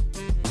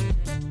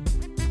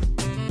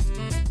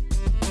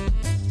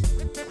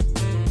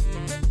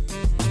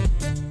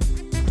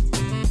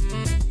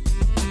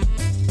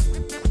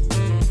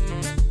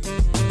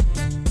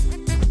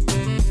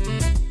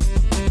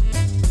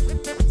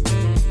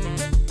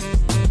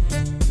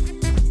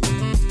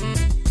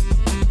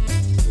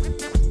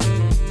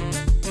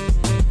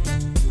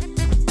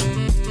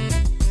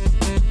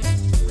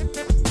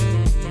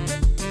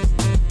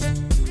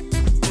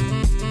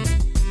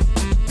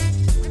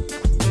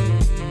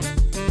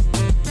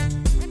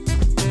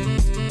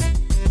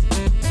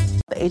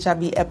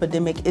 HIV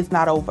epidemic is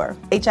not over.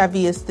 HIV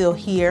is still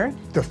here.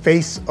 The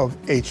face of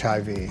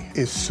HIV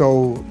is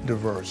so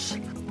diverse.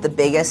 The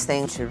biggest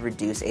thing to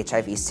reduce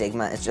HIV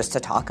stigma is just to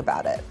talk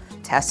about it.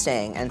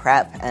 Testing and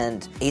PrEP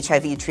and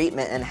HIV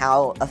treatment and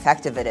how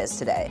effective it is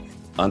today.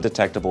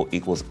 Undetectable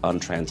equals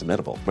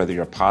untransmittable. Whether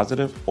you're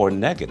positive or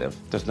negative,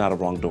 there's not a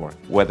wrong door.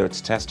 Whether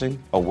it's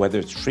testing or whether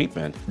it's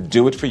treatment,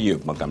 do it for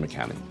you, Montgomery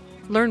County.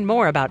 Learn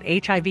more about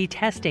HIV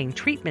testing,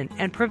 treatment,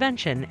 and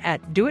prevention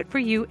at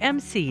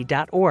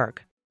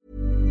doitforyoumc.org.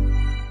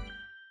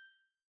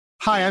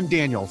 Hi, I'm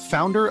Daniel,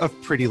 founder of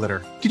Pretty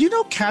Litter. Did you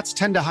know cats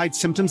tend to hide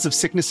symptoms of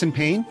sickness and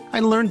pain? I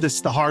learned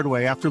this the hard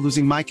way after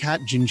losing my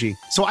cat, Gingy.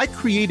 So I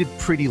created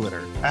Pretty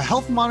Litter, a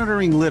health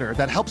monitoring litter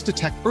that helps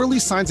detect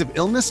early signs of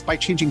illness by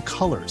changing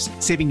colors,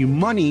 saving you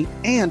money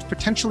and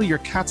potentially your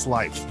cat's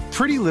life.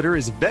 Pretty Litter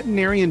is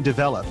veterinarian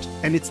developed,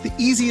 and it's the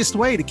easiest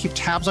way to keep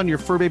tabs on your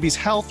fur baby's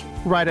health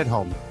right at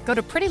home. Go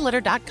to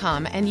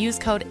prettylitter.com and use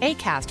code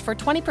ACAST for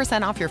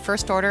 20% off your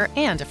first order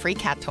and a free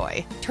cat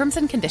toy. Terms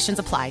and conditions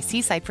apply.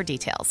 See site for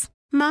details.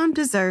 Mom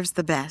deserves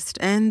the best,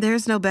 and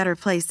there's no better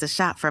place to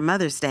shop for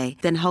Mother's Day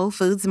than Whole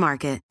Foods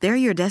Market. They're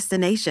your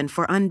destination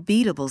for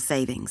unbeatable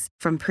savings,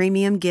 from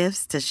premium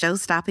gifts to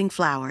show-stopping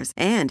flowers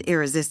and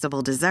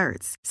irresistible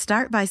desserts.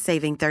 Start by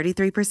saving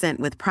 33%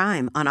 with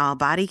Prime on all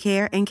body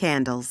care and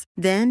candles.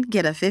 Then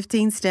get a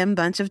 15-stem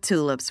bunch of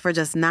tulips for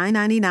just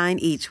 $9.99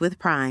 each with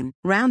Prime.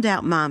 Round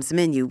out Mom's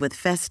menu with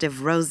festive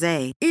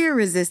rosé,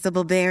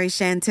 irresistible berry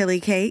chantilly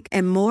cake,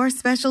 and more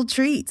special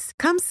treats.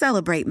 Come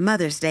celebrate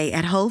Mother's Day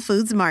at Whole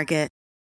Foods Market.